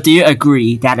 So do you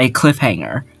agree that a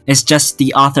cliffhanger is just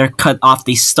the author cut off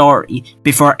the story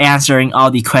before answering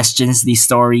all the questions the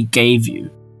story gave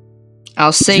you?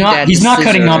 I'll say He's not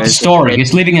cutting off the is a story. bit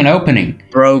He's leaving an opening.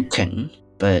 broken,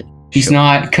 but He's sure.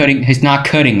 not cutting. He's not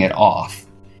cutting it off.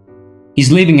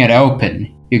 He's leaving it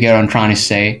open. You get what I'm trying to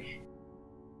say?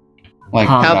 Like,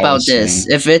 Huh. what How I about was this?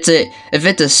 saying. If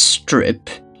it's a strip,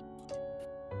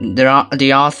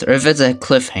 the author, if it's a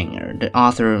cliffhanger, the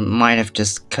author might have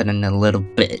just cut in a little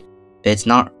bit. It's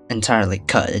not entirely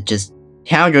cut. It just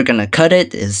how you're gonna cut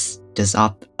it is just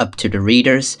up to the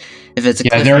readers. If it's a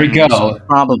Yeah, there we cliffhanger, go. it's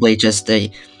probably just a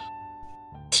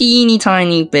teeny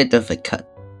tiny bit of a cut,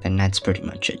 and that's pretty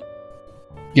much it.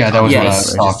 Yeah, that was what I Yes.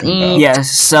 was talking about.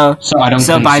 Yes. So So I don't.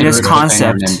 So by consider this it a cliffhanger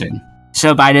concept- an ending.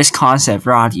 so by this concept,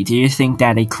 Roddy, do you think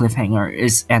that a cliffhanger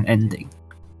is an ending?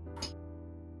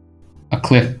 A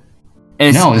cliff.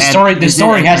 Is No, the story. The is it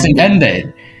story an hasn't ending?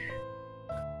 ended.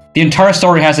 The entire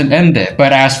story hasn't ended.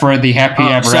 But as for the happy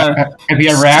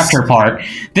ever after part,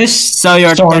 this So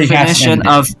your story has definition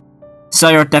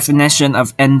ended.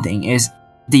 of ending is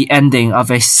the ending of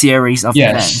a series of Yes.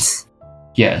 events.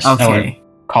 Yes, I would Okay.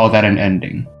 call that an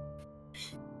ending.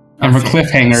 And for Okay.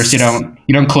 cliffhangers,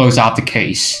 you don't close out the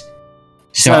case.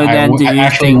 So, So then do I you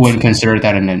actually think- wouldn't consider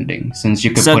that an ending, since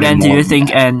you could So put then, in do more you than think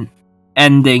that. an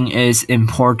ending is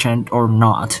important or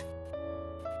not?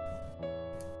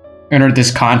 Under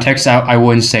this context, I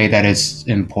wouldn't say that it's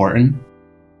important.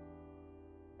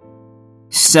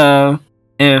 So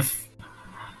if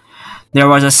there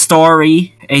was a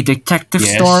story, a detective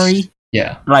Yes. story,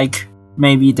 Yeah. like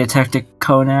maybe Detective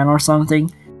Conan or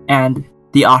something, and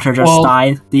the author just Well-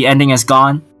 died, the ending is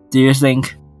gone, do you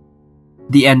think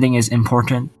the ending is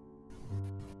important?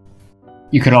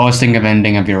 You could always think of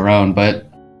ending of your own, but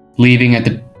leaving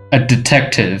a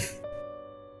detective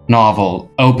novel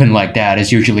open like that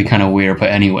is usually kind of weird.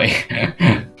 But anyway,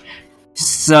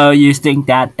 So you think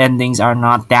that endings are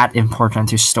not that important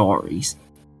to stories?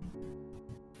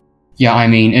 yeah, I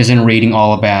mean, isn't reading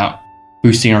all about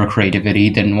boosting our creativity?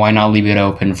 Then why not leave it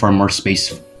open for more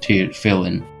space to fill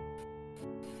in?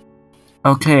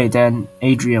 Okay, then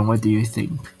Adrian, what do you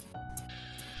think?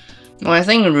 Well, I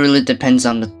think it really depends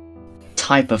on the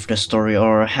type of the story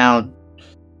or how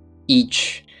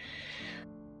each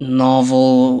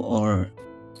novel or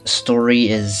story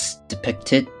is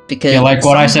depicted. Because Yeah, like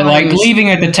what I said, like sometimes- leaving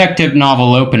a detective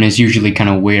novel open is usually kind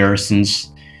of weird, since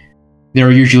there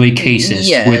are usually cases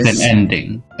with an Yes.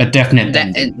 ending, a definite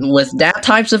ending. with that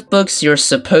types of books, you're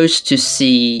supposed to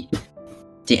see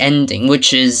the ending,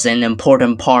 which is an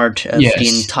important part of the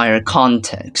Yes. entire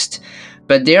context.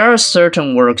 But there are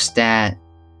certain works that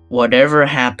whatever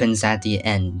happens at the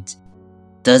end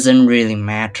doesn't really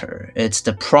matter. It's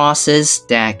the process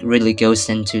that really goes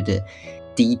into the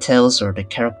details or the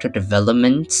character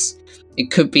developments. It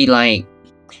could be like,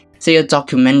 say, a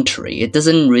documentary. It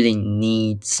doesn't really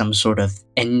need some sort of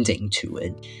ending to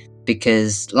it.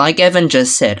 because, like Evan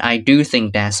just said, I do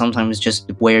think that sometimes it's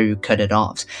just where you cut it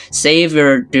off. Say if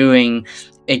you're doing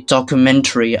a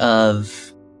documentary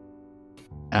of,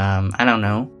 I don't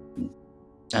know,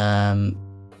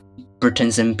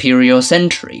 Britain's imperial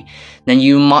century, then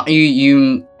you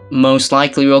most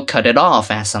likely will cut it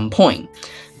off at some point.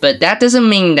 But that doesn't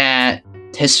mean that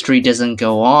history doesn't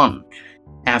go on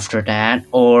after that,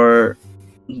 or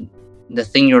the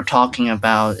thing you're talking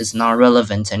about is not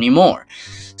relevant anymore.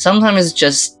 Sometimes it's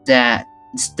just that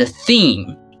it's the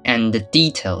theme and the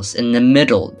details in the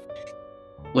middle,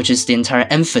 which is the entire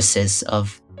emphasis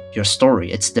of your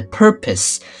story. It's the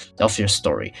purpose of your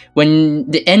story. When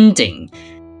the ending,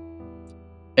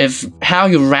 if how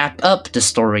you wrap up the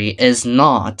story is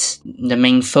not the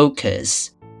main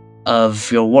focus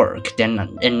of your work,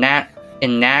 then in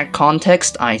that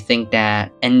context, I think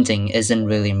that ending isn't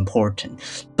really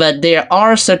important. But there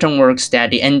are certain works that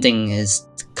the ending is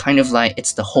kind of like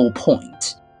it's the whole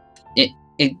point.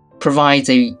 It provides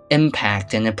a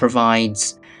impact, and it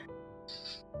provides,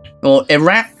 well, it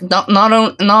not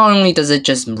only does it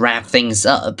just wrap things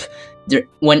up.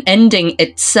 When ending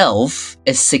itself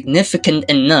is significant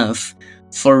enough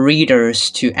for readers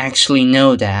to actually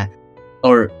know that,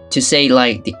 or to say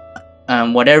like the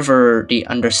whatever the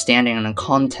understanding and the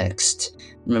context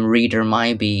the reader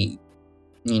might be,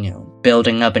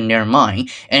 building up in their mind,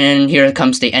 and then here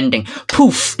comes the ending.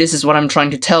 Poof! This is what I'm trying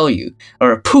to tell you.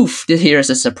 Or poof! Here's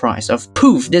a surprise. Or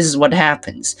poof! This is what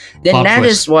happens. Then Plot that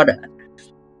twist. is what.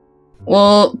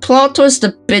 Well, plot twist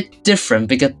a bit different,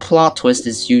 because plot twist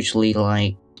is usually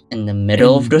like in the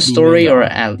middle of the story, or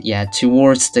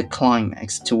towards the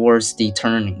climax, towards the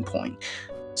turning point.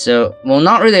 So, well,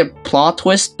 not really a plot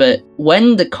twist, but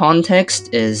when the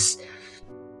context is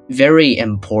very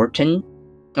important,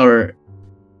 or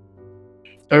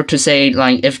to say,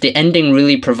 like, if the ending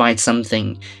really provides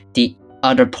something the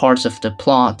other parts of the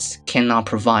plot cannot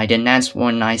provide, and that's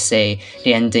when I say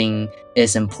the ending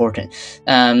is important.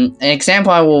 An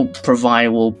example I will provide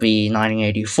will be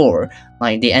 1984,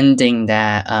 like the ending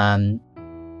that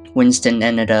Winston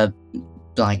ended up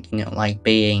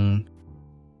being,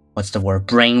 what's the word,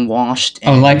 brainwashed.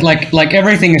 Oh, like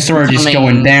everything is sort of just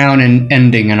going down and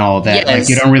ending and all that. Yes, like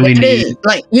you don't really need.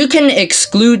 You can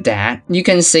exclude that. You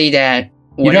can say that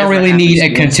You don't really need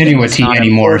a continuity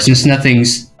anymore, since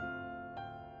nothing's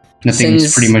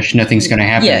pretty much nothing's going to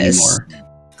happen anymore.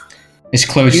 It's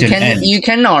close to an end. You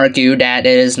can argue that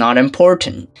it is not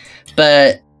important,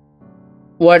 but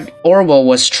what Orwell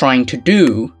was trying to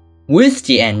do with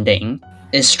the ending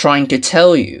is trying to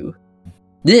tell you,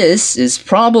 this is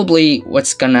probably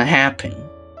what's gonna happen.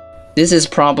 This is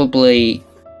probably,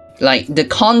 like, the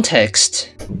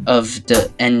context of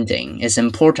the ending is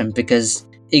important because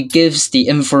it gives the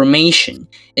information,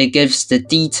 it gives the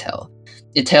detail.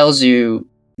 It tells you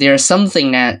there's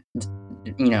something that,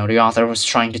 the author was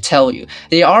trying to tell you.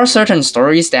 There are certain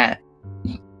stories that,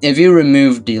 if you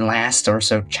remove the last or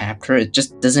so chapter, it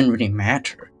just doesn't really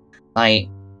matter. Like,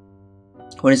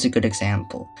 what is a good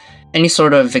example? Any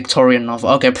sort of Victorian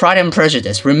novel. Okay, Pride and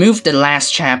Prejudice. Remove the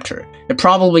last chapter. It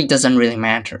probably doesn't really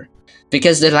matter.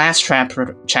 Because the last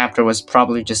chapter was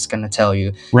probably just gonna tell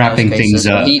you wrapping things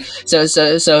up.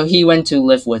 So he went to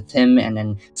live with him, and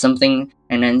then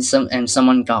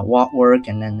someone got work,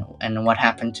 and what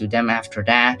happened to them after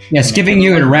that. Yes, giving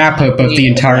you a wrap up of the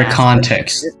entire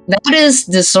context. That is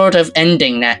the sort of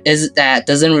ending that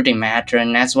doesn't really matter,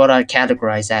 and that's what I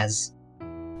categorize as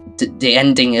the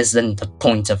ending isn't the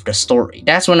point of the story.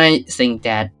 That's when I think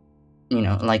that,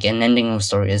 like an ending of a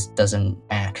story doesn't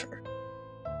matter.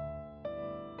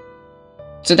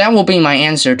 So that will be my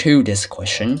answer to this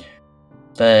question.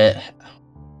 But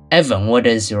Evan, what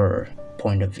is your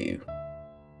point of view?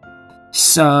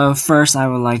 So first, I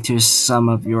would like to sum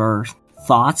up your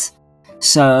thoughts.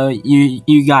 So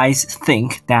you guys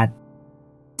think that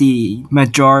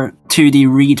to the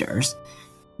readers,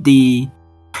 the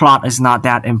plot is not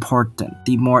that important.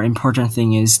 The more important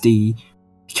thing is the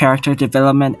character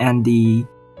development and the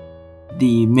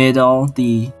middle,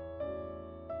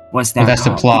 what's that? That's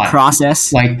called? the plot. The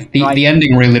process. Like the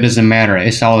ending really doesn't matter.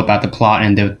 It's all about the plot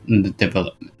and the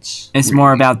developments. It's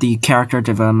more about the character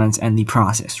developments and the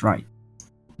process, right?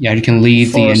 Yeah, you can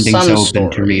leave the endings open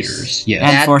stories to readers.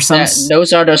 Yeah, And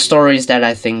those are the stories that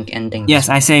I think endings. Yes,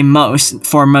 I say most.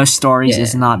 For most stories,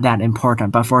 it's not that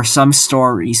important. But for some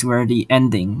stories where the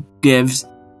ending gives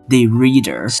the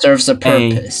reader serves a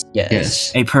purpose,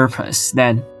 yes, a purpose,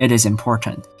 then it is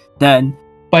important. Then,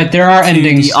 but there are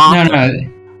endings. No.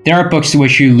 There are books to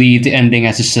which you leave the ending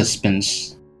as a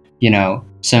suspense.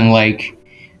 Something like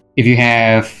if you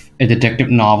have a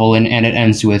detective novel and it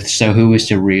ends with "So who is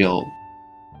the real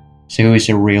So who is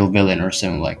the real villain or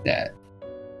something like that?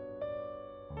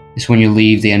 It's when you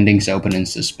leave the endings open in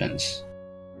suspense.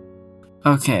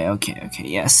 Okay,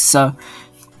 yes. So,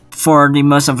 for the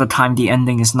most of the time, the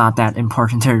ending is not that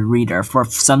important to the reader. For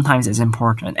sometimes it's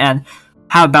important. And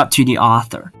how about to the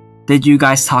author? Did you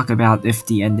guys talk about if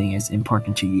the ending is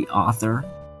important to the author?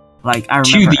 Like, I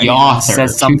remember the author. said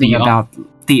something about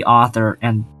the author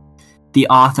and the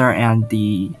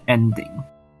ending.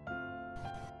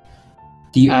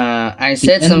 I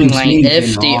said the something ending like changed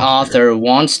if in the author. author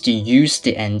wants to use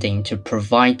the ending to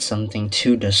provide something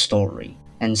to the story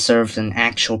and serve an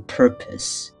actual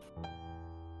purpose.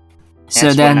 So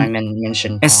That's when I then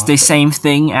mentioned it's the author. same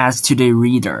thing as to the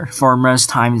reader. For most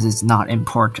times, it's not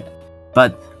important,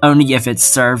 but only if it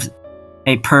serves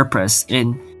a purpose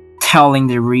in telling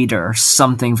the reader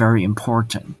something very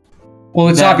important. Well,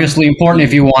 it's Then obviously important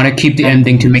if you want to keep the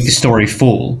ending to make the story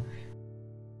full.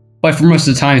 But for most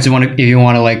of the time, if you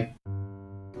want to like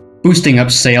boosting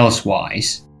up sales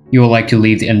wise, you will like to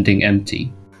leave the ending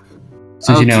empty,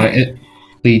 since you know Okay. it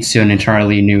leads to an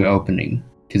entirely new opening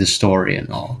to the story and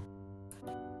all.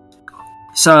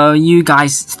 So you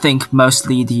guys think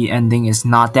mostly the ending is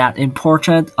not that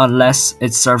important unless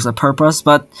it serves a purpose,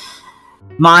 but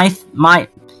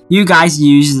you guys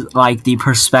use like the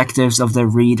perspectives of the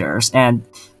readers, and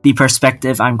the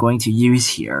perspective I'm going to use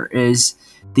here is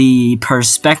the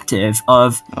perspective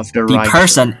of Of the the writer.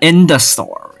 person in the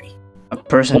story. A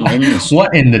person in the story.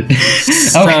 What in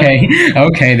the?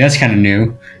 Okay, that's kind of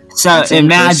new. So That's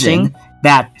imagine interesting.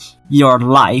 that your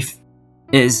life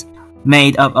is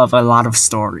made up of a lot of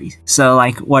stories. So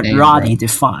like what Damn, Roddy bro.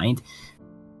 defined,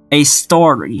 a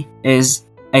story is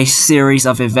a series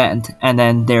of events, and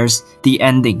then there's the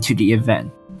ending to the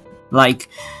event. Like,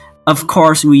 of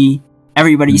course,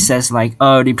 everybody says like,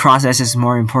 oh, the process is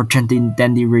more important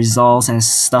than the results and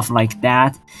stuff like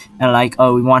that, and like,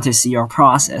 oh, we want to see your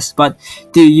process. But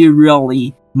do you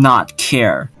really not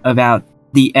care about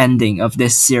the ending of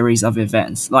this series of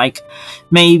events? Like,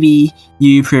 maybe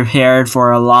you prepared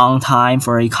for a long time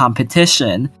for a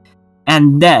competition,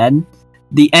 and then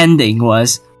the ending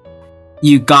was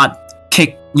you got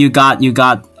kicked, you got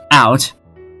out,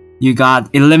 you got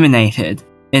eliminated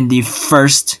in the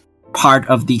first part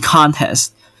of the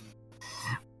contest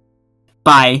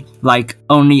by like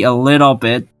only a little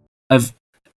bit of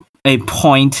a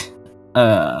point,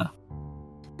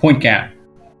 Point gap.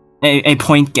 a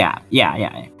point gap.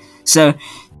 Yeah. So,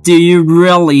 do you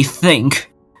really think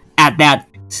at that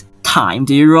time?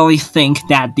 Do you really think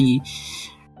that the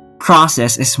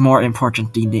process is more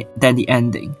important than the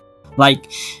ending? Like,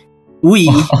 we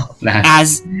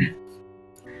as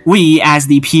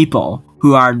the people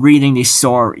who are reading the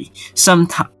story,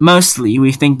 mostly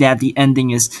we think that the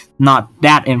ending is not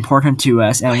that important to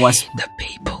us, and The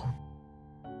people.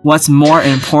 what's more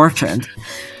important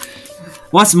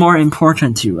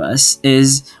to us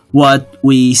is what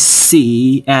we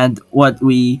see and what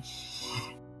we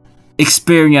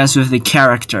experience with the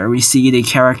character. We see the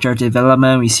character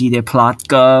development, we see the plot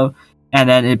go, and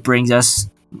then it brings us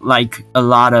like a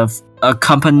lot of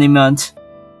accompaniment.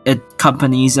 It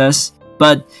accompanies us.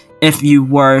 But if you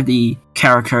were the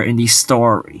character in the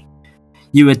story,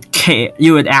 you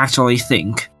would actually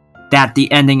think that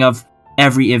the ending of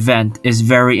every event is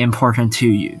very important to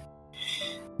you.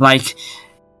 Like,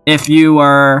 if you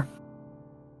are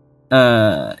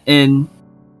in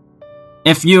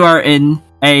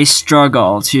a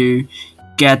struggle to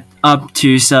get up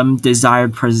to some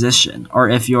desired position, or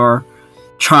if you're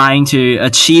trying to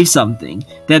achieve something,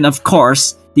 then of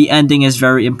course the ending is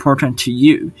very important to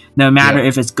you. No matter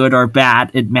if it's good or bad,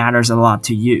 it matters a lot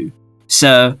to you.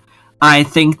 So I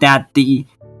think that the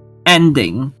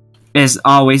ending is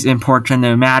always important,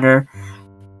 no matter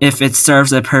if it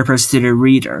serves a purpose to the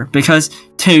reader, because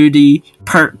to the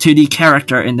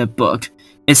character in the book,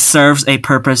 it serves a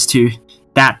purpose to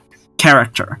that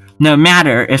character. No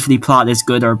matter if the plot is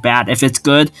good or bad. If it's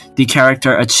good, the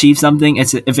character achieves something.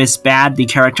 If it's bad, the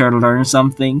character learns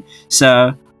something.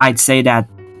 So I'd say that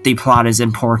the plot is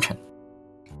important.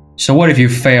 So what if you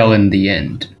fail in the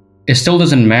end? It still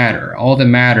doesn't matter. All that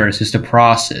matters is the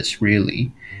process,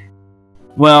 really.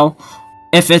 Well,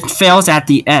 if it fails at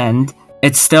the end,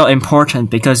 it's still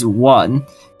important because one,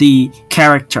 the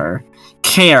character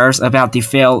cares about the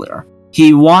failure.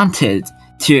 He wanted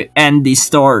to end the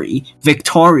story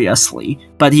victoriously,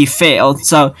 but he failed,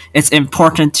 so it's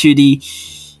important to the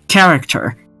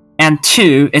character. And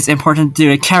two, it's important to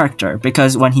the character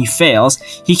because when he fails,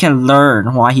 he can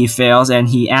learn why he fails, and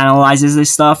he analyzes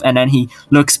this stuff, and then he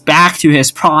looks back to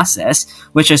his process,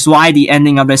 which is why the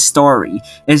ending of the story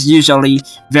is usually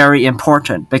very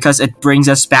important, because it brings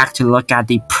us back to look at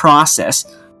the process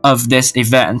of this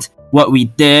event. What we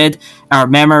did, our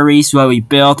memories, what we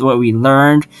built, what we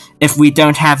learned. If we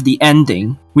don't have the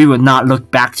ending, we will not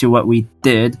look back to what we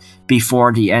did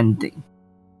before the ending.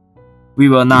 We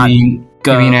will not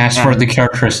go. I mean, as for the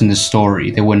characters in the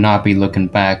story, they would not be looking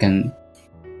back and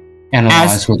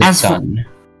analyze what they've done.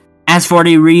 As for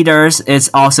the readers, it's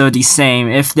also the same.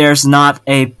 If there's not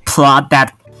a plot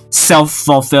that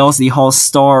self-fulfills the whole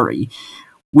story,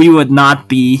 we would not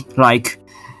be like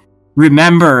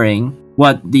remembering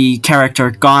what the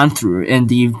character gone through in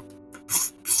the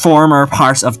former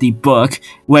parts of the book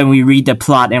when we read the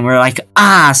plot and we're like,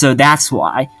 so that's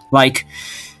why. Like,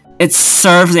 it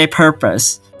serves a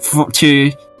purpose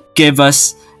to give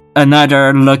us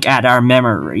another look at our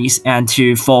memories and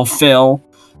to fulfill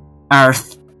our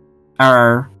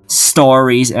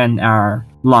stories and our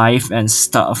life and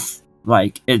stuff.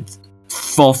 Like, it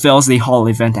fulfills the whole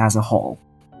event as a whole.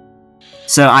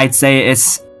 So I'd say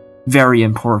it's very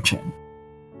important.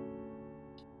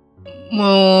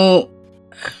 Well,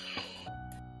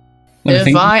 Let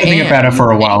me think about it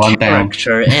for a while. I'm down.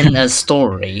 Character in a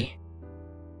story.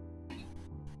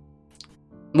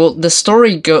 Well, the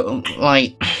story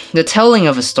the telling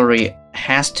of a story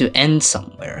has to end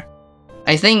somewhere.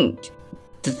 I think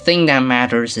the thing that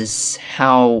matters is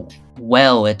how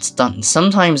well it's done.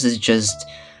 Sometimes it's just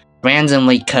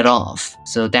randomly cut off,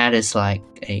 so that is like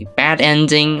a bad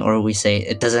ending, or we say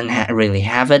it doesn't really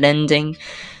have an ending.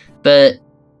 But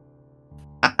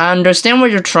I understand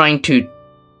what you're trying to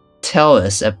tell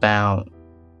us about,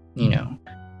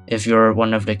 if you're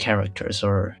one of the characters,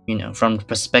 or from the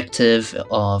perspective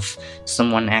of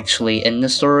someone actually in the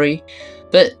story.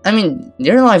 But I mean,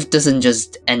 your life doesn't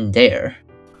just end there.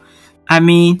 I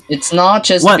mean, it's not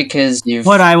just because you've.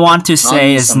 What I want to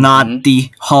say is not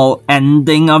the whole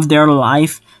ending of their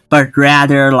life, but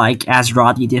rather, like as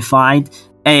Roddy defined,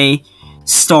 a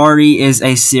story is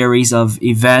a series of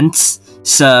events.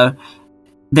 So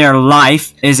their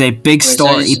life is a big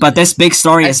story, but this big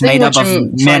story is made up of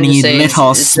many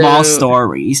little small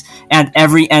stories, and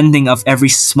every ending of every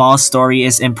small story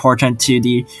is important to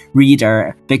the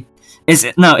reader.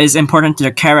 Is important to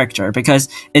the character because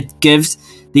it gives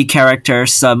the character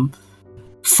some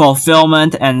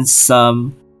fulfillment and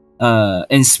some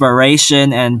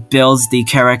inspiration and builds the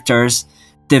character's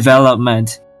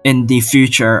development in the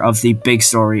future of the big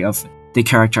story of the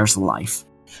character's life.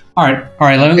 All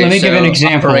right. Let me give an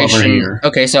example over here.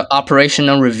 Okay, so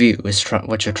operational review is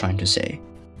what you're trying to say.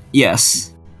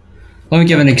 Yes. Let me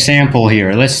give an example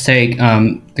here. Let's take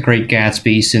The Great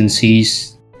Gatsby, since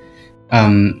he's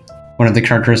one of the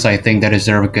characters I think that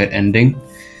deserve a good ending.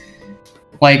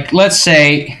 Like, let's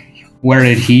say, where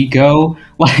did he go?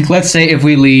 Like, let's say if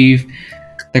we leave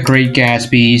The Great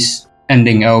Gatsby's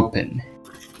ending open.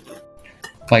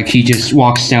 Like, he just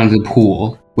walks down to the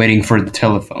pool, waiting for the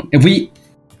telephone. If we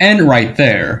end right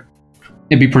there,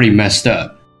 it'd be pretty messed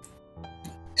up.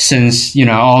 Since,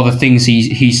 all the things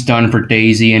he's done for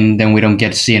Daisy, and then we don't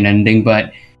get to see an ending,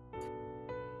 but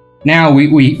now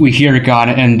we hear got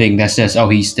an ending that says, oh,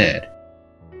 he's dead.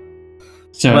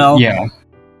 So, yeah.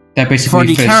 That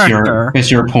basically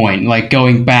fits your point. Like,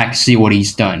 going back to see what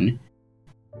he's done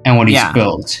and what he's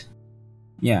built.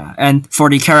 Yeah, and for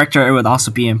the character, it would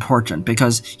also be important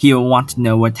because he will want to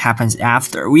know what happens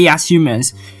after. We as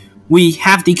humans, we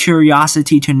have the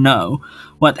curiosity to know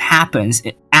what happens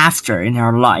after in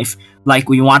our life. Like,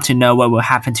 we want to know what will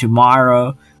happen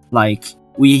tomorrow. Like,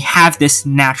 we have this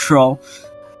natural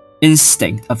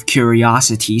instinct of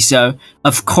curiosity. So,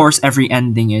 of course, every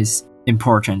ending is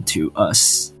important to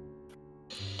us.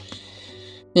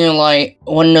 Like,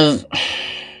 one of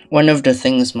the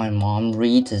things my mom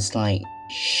reads is like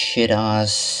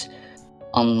shit-ass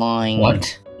online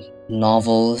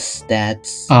novels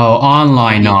that's... Oh,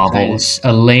 online novels.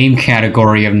 A lame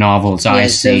category of novels, I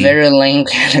see. Yes, a very lame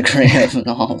category of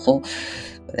novel.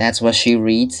 That's what she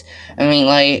reads. I mean,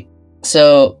 like,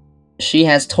 so she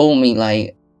has told me,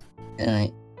 like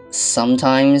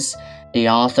sometimes the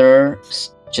author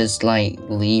just, like,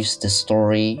 leaves the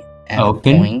story at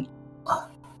open? A point.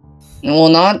 Well,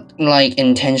 not, like,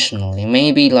 intentionally.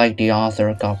 Maybe, like, the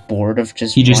author got bored of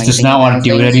just he just does not want to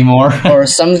do it anymore. or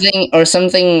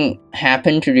something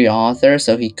happened to the author,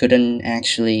 so he couldn't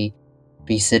actually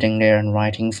be sitting there and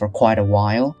writing for quite a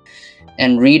while.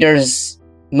 And readers,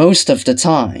 most of the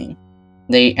time,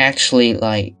 they actually,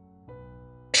 like,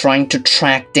 trying to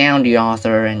track down the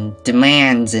author and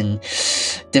demands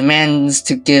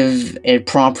to give a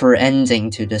proper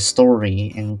ending to the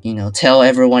story and, tell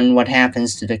everyone what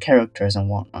happens to the characters and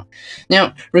whatnot.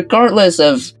 Now, regardless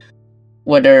of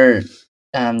whether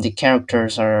the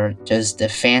characters are just a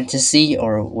fantasy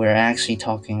or we're actually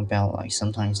talking about, like,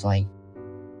 sometimes, like,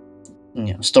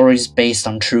 stories based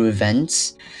on true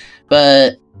events.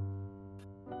 But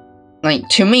like,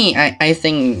 to me, I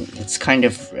think it's kind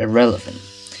of irrelevant,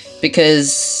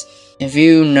 because if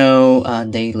you know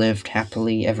they lived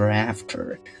happily ever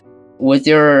after, with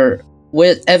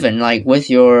Evan, like with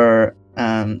your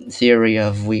theory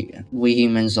of we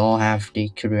humans all have the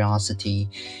curiosity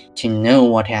to know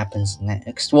what happens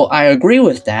next. Well, I agree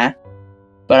with that,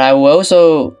 but I will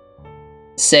also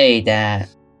say that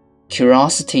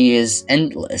curiosity is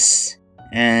endless.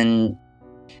 And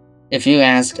if you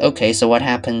ask, okay, so what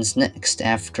happens next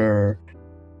after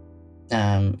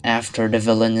the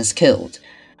villain is killed?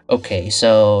 Okay,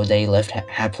 so they lived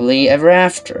happily ever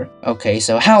after. Okay,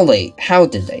 so how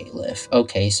did they live?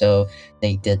 Okay, so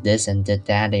they did this and did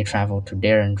that. They traveled to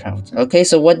there and traveled. Okay,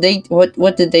 so what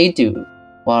did they do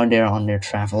while they're on their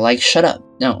travel? Like, shut up.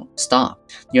 No, stop.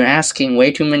 You're asking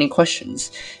way too many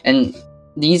questions, and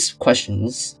these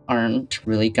questions aren't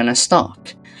really gonna stop.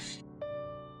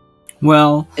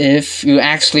 Well, if you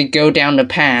actually go down the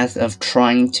path of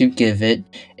trying to give it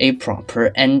a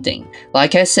proper ending.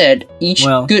 Like I said, each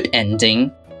good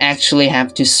ending actually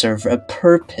have to serve a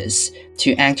purpose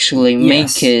to actually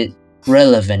make it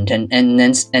relevant and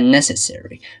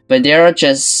necessary. But there are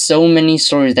just so many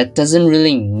stories that doesn't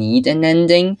really need an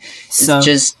ending. It's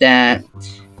just that,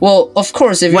 well, of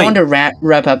course, if you want to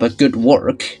wrap up a good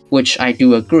work, which I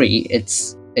do agree,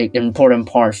 it's an important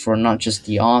part for not just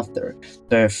the author,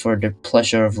 but for the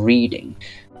pleasure of reading.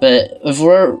 But if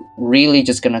we're really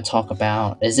just gonna talk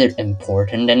about is it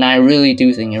important, then I really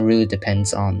do think it really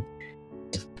depends on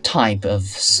the type of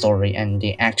story and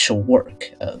the actual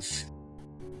work of,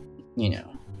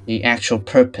 the actual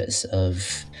purpose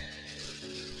of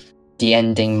the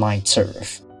ending might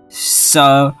serve.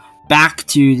 So, back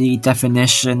to the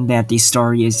definition that the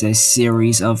story is a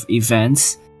series of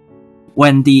events.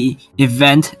 When the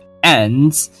event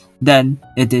ends, then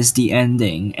it is the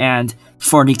ending. And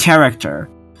for the character,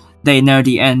 they know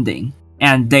the ending.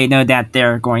 And they know that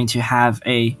they're going to have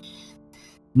a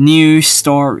new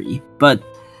story. But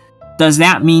does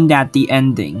that mean that the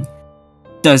ending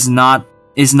is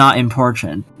not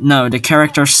important? No, the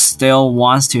character still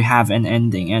wants to have an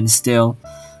ending, and still,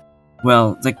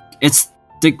 well,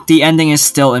 the ending is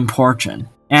still important.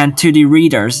 And to the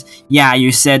readers, yeah,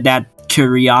 you said that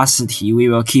curiosity, we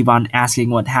will keep on asking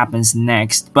what happens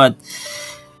next. But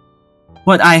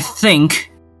what I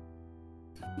think,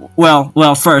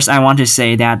 well, first I want to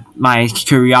say that my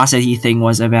curiosity thing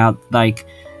was about, like,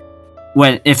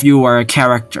 if you were a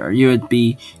character, you would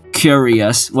be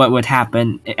curious what would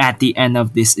happen at the end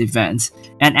of this event.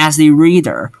 And as the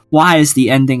reader, why is the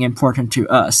ending important to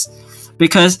us?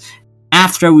 Because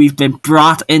after we've been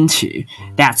brought into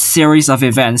that series of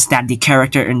events that the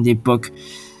character in the book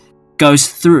goes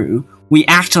through, we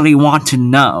actually want to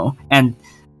know, and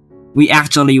we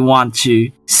actually want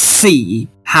to see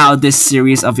how this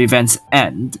series of events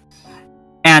end.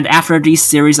 And after these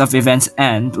series of events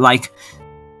end, like,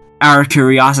 our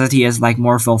curiosity is like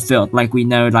more fulfilled. Like, we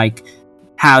know like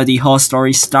how the whole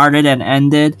story started and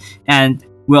ended, and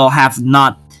we'll have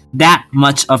not that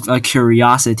much of a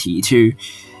curiosity to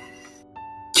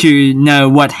know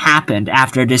what happened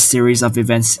after this series of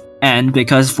events end,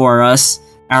 because for us,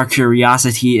 our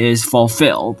curiosity is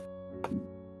fulfilled.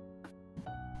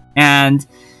 And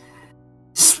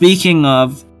speaking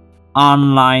of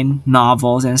online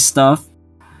novels and stuff,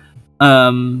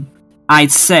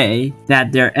 I'd say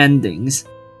that their endings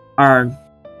are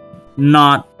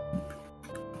not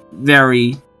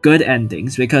very good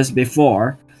endings, because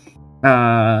before,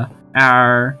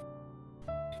 our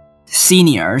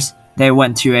seniors, they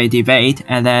went to a debate,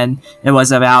 and then it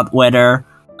was about whether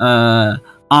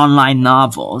online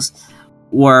novels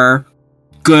were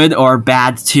good or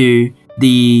bad to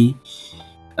the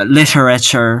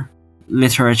literature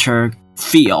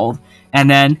field. And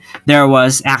then there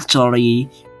was actually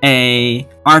a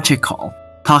article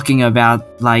talking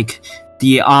about like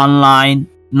the online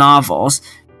novels,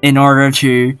 in order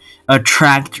to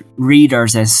attract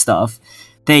readers and stuff,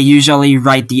 they usually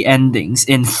write the endings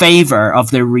in favor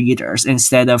of the readers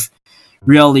instead of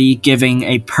really giving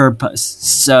a purpose.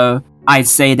 So I'd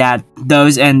say that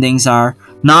those endings are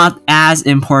not as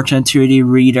important to the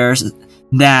readers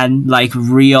than like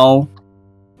real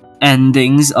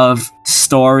endings of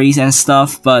stories and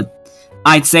stuff, but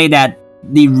I'd say that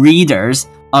the readers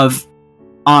of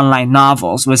online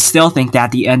novels would still think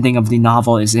that the ending of the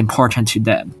novel is important to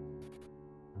them.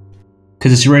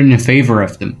 Because it's written in favor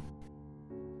of them.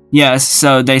 Yes,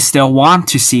 so they still want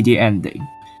to see the ending.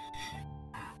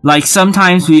 Like,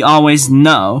 sometimes we always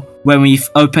know when we've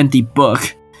opened the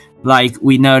book Like,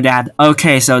 we know that,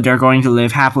 okay, so they're going to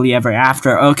live happily ever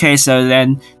after. Okay, so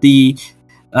then the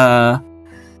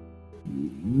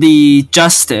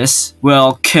justice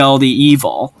will kill the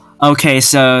evil. Okay,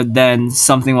 so then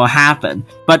something will happen.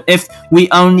 But if we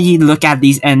only look at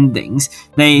these endings,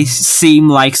 they seem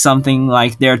like something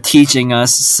like they're teaching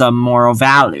us some moral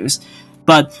values.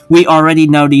 But we already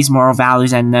know these moral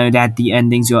values and know that the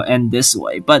endings will end this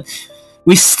way. But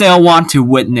we still want to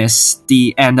witness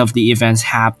the end of the events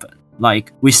happen.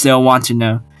 Like, we still want to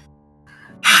know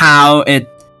how it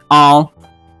all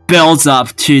builds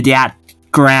up to that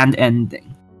grand ending.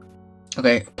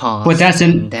 Okay, pause. But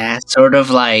that's sort of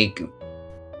like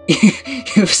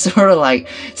you've sort of like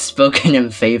spoken in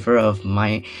favor of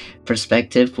my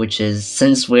perspective, which is,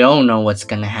 since we all know what's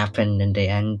gonna happen in the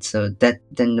end, so that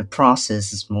then the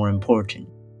process is more important.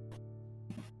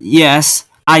 Yes,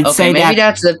 I'd Okay, say maybe that.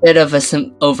 that's a bit of a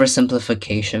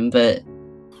oversimplification, but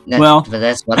Well,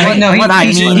 that's what Well, no, What I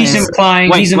mean he's is- implying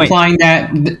Wait, he's wait. implying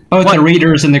that both What- the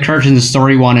readers and the characters in the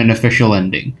story want an official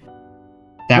ending.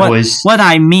 What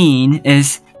I mean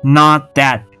is not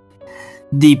that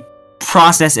the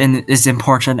process is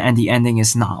important and the ending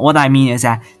is not. What I mean is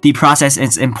that the process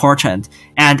is important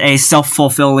and a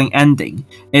self-fulfilling ending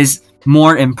is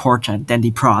more important than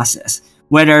the process.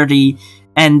 Whether the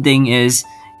ending is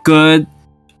good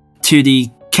to the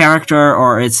character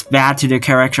or it's bad to the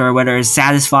character, whether it's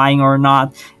satisfying or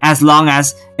not, as long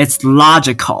as it's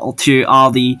logical to all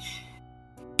the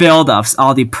build-ups,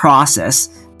 all the process,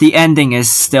 the ending is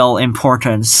still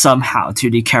important somehow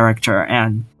to the character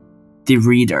and the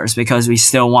readers, because we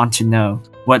still want to know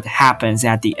what happens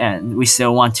at the end. We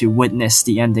still want to witness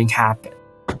the ending happen.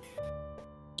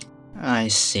 I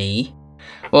see.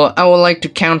 Well, I would like to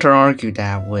counter-argue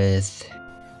that with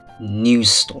news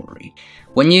story.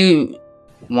 When you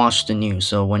watch the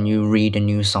news or when you read a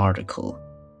news article,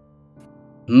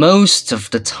 most of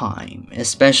the time,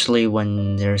 especially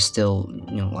when they're still,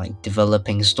 like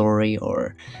developing story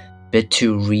or a bit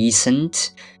too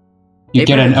recent, You they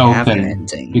get an barely have an open.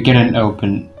 ending. You get an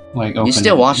open. You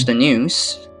still watch the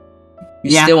news.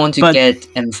 You Yeah, still want to but- get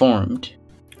informed.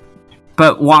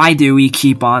 But why do we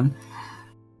keep on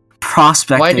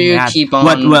prospecting Why do you at keep on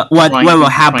what trying will to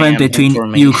happen cram between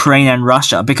information? Ukraine and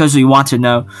Russia? Because we want to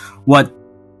know what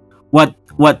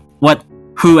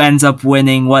who ends up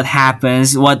winning, what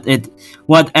happens, what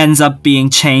ends up being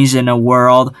changed in the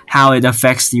world, how it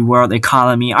affects the world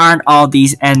economy. Aren't all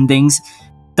these endings?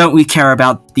 Don't we care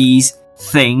about these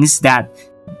things that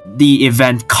the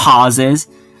event causes?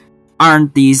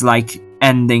 Aren't these like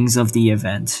endings of the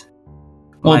event?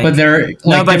 Well, Like, but they're like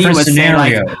nobody different would say,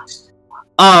 like, scenarios.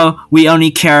 oh, we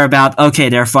only care about, okay,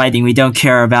 they're fighting. We don't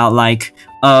care about, like,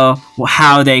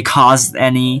 how they caused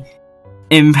any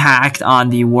impact on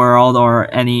the world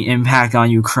or any impact on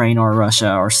Ukraine or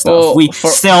Russia or stuff. Well, We for,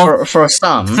 still for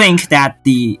some, think that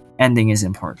the ending is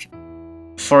important.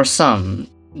 for some,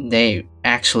 they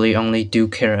actually only do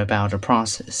care about the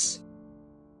process.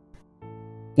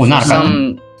 Well, not about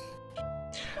Some.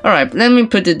 Alright, let me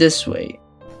put it this way.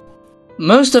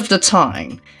 Most of the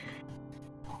time,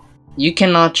 you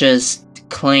cannot just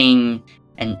claim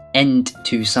an end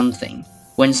to something.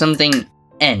 When something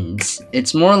ends,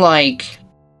 it's more like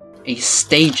a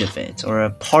stage of it or a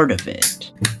part of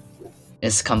it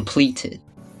is completed.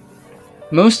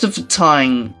 Most of the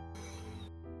time,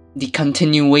 the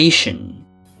continuation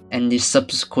and the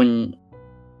subsequent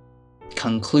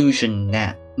conclusion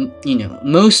that,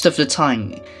 most of the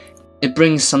time, it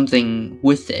brings something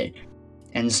with it,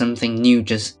 and something new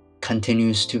just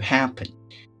continues to happen.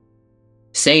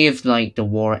 Say if, like, the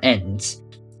war ends,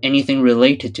 anything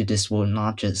related to this will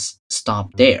not just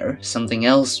stop there, something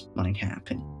else might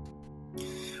happen.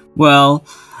 Well,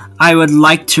 I would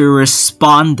like to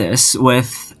respond this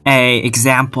with a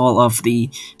example of the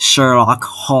Sherlock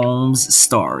Holmes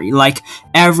story. Like,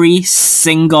 every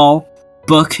single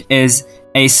book is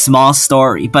a small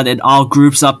story, but it all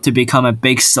groups up to become a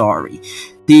big story.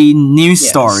 The news Yes.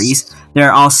 stories,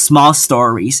 they're all small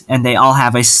stories, and they all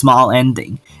have a small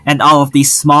ending. And all of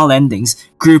these small endings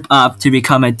group up to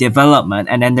become a development,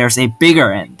 and then there's a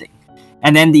bigger ending.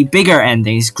 And then the bigger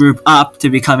endings group up to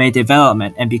become a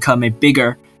development and become a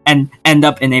bigger and end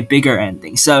up in a bigger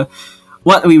ending. So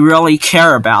what we really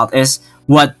care about is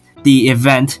what the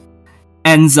event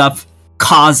ends up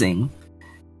causing,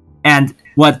 and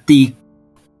what the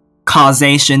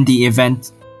causation the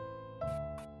event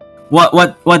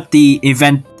what the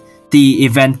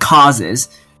event causes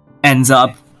ends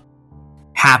up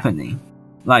happening.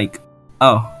 Like,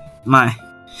 oh my,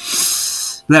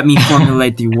 let me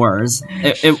formulate the words.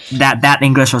 That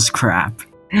English was crap.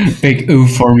 big ooh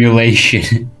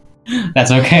formulation.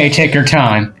 That's okay. Take your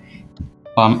time.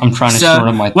 I'm trying to So sort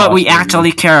of my what we thoughts here.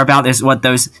 actually care about is what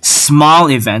those small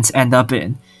events end up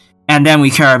in, and then we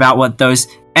care about what those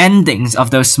endings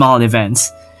of those small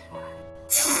events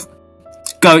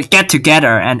get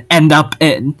together and end up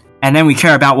in, and then we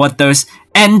care about what those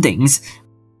endings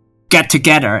get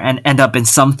together and end up in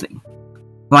something.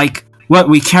 Like, what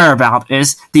we care about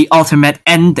is the ultimate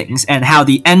endings and how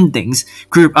the endings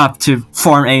group up to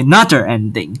form another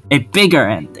ending, a bigger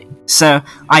ending. So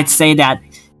I'd say that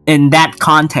in that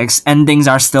context, endings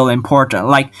are still important.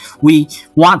 Like, we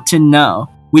want to know.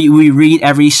 We read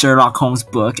every Sherlock Holmes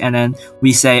book and then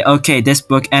we say, okay, this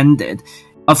book ended.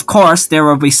 Of course, there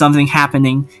will be something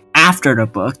happening after the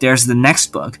book. There's the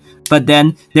next book. But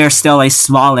then there's still a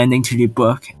small ending to the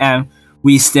book, and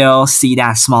we still see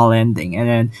that small ending. And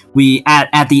then we,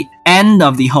 at the end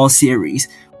of the whole series,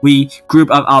 we group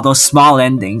up all those small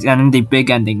endings, and then the big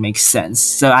ending makes sense.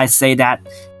 So I'd say that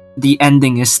the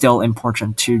ending is still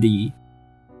important to the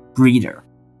reader.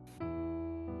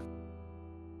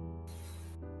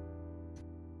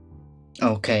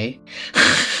 Okay.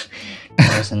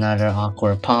 There's another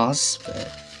awkward pause,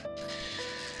 but...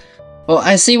 Well,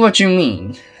 I see what you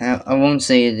mean. I won't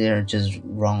say they're just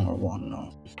wrong or wrong,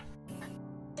 no.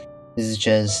 This is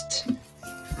just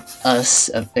us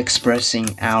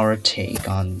expressing our take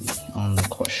on the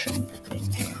question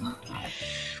in hand.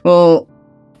 Well,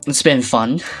 it's been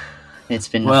fun. It's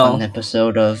been a fun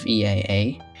episode of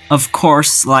EAA. Of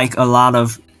course, like a lot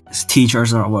of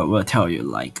teachers will tell you,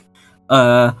 like,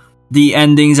 the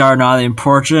endings are not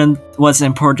important. What's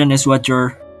important is what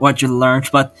you learned.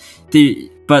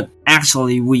 But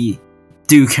actually, we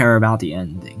do care about the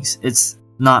endings. It's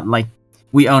not like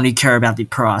we only care about the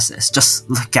process. Just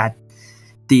look at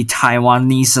the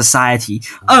Taiwanese society.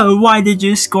 Oh, why did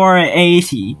you score an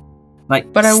 80?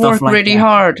 Like, but I worked like really that.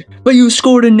 hard. But you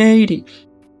scored an 80.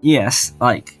 Yes,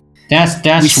 like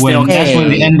That's when care.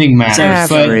 the ending matters.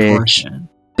 Average.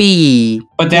 B.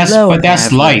 But that's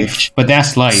average. life. But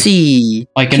that's life. C.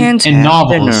 Like Can't in have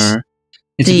novels, dinner.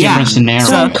 it's a D. different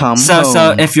scenario.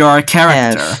 So if you're a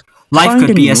character, F. life Find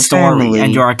could a be new a story family.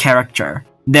 and you're a character,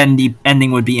 then the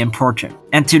ending would be important.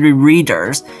 And to the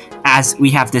readers, as we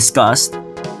have discussed,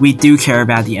 we do care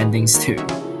about the endings too.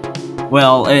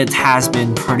 Well, it has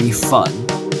been pretty fun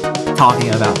talking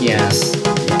about this.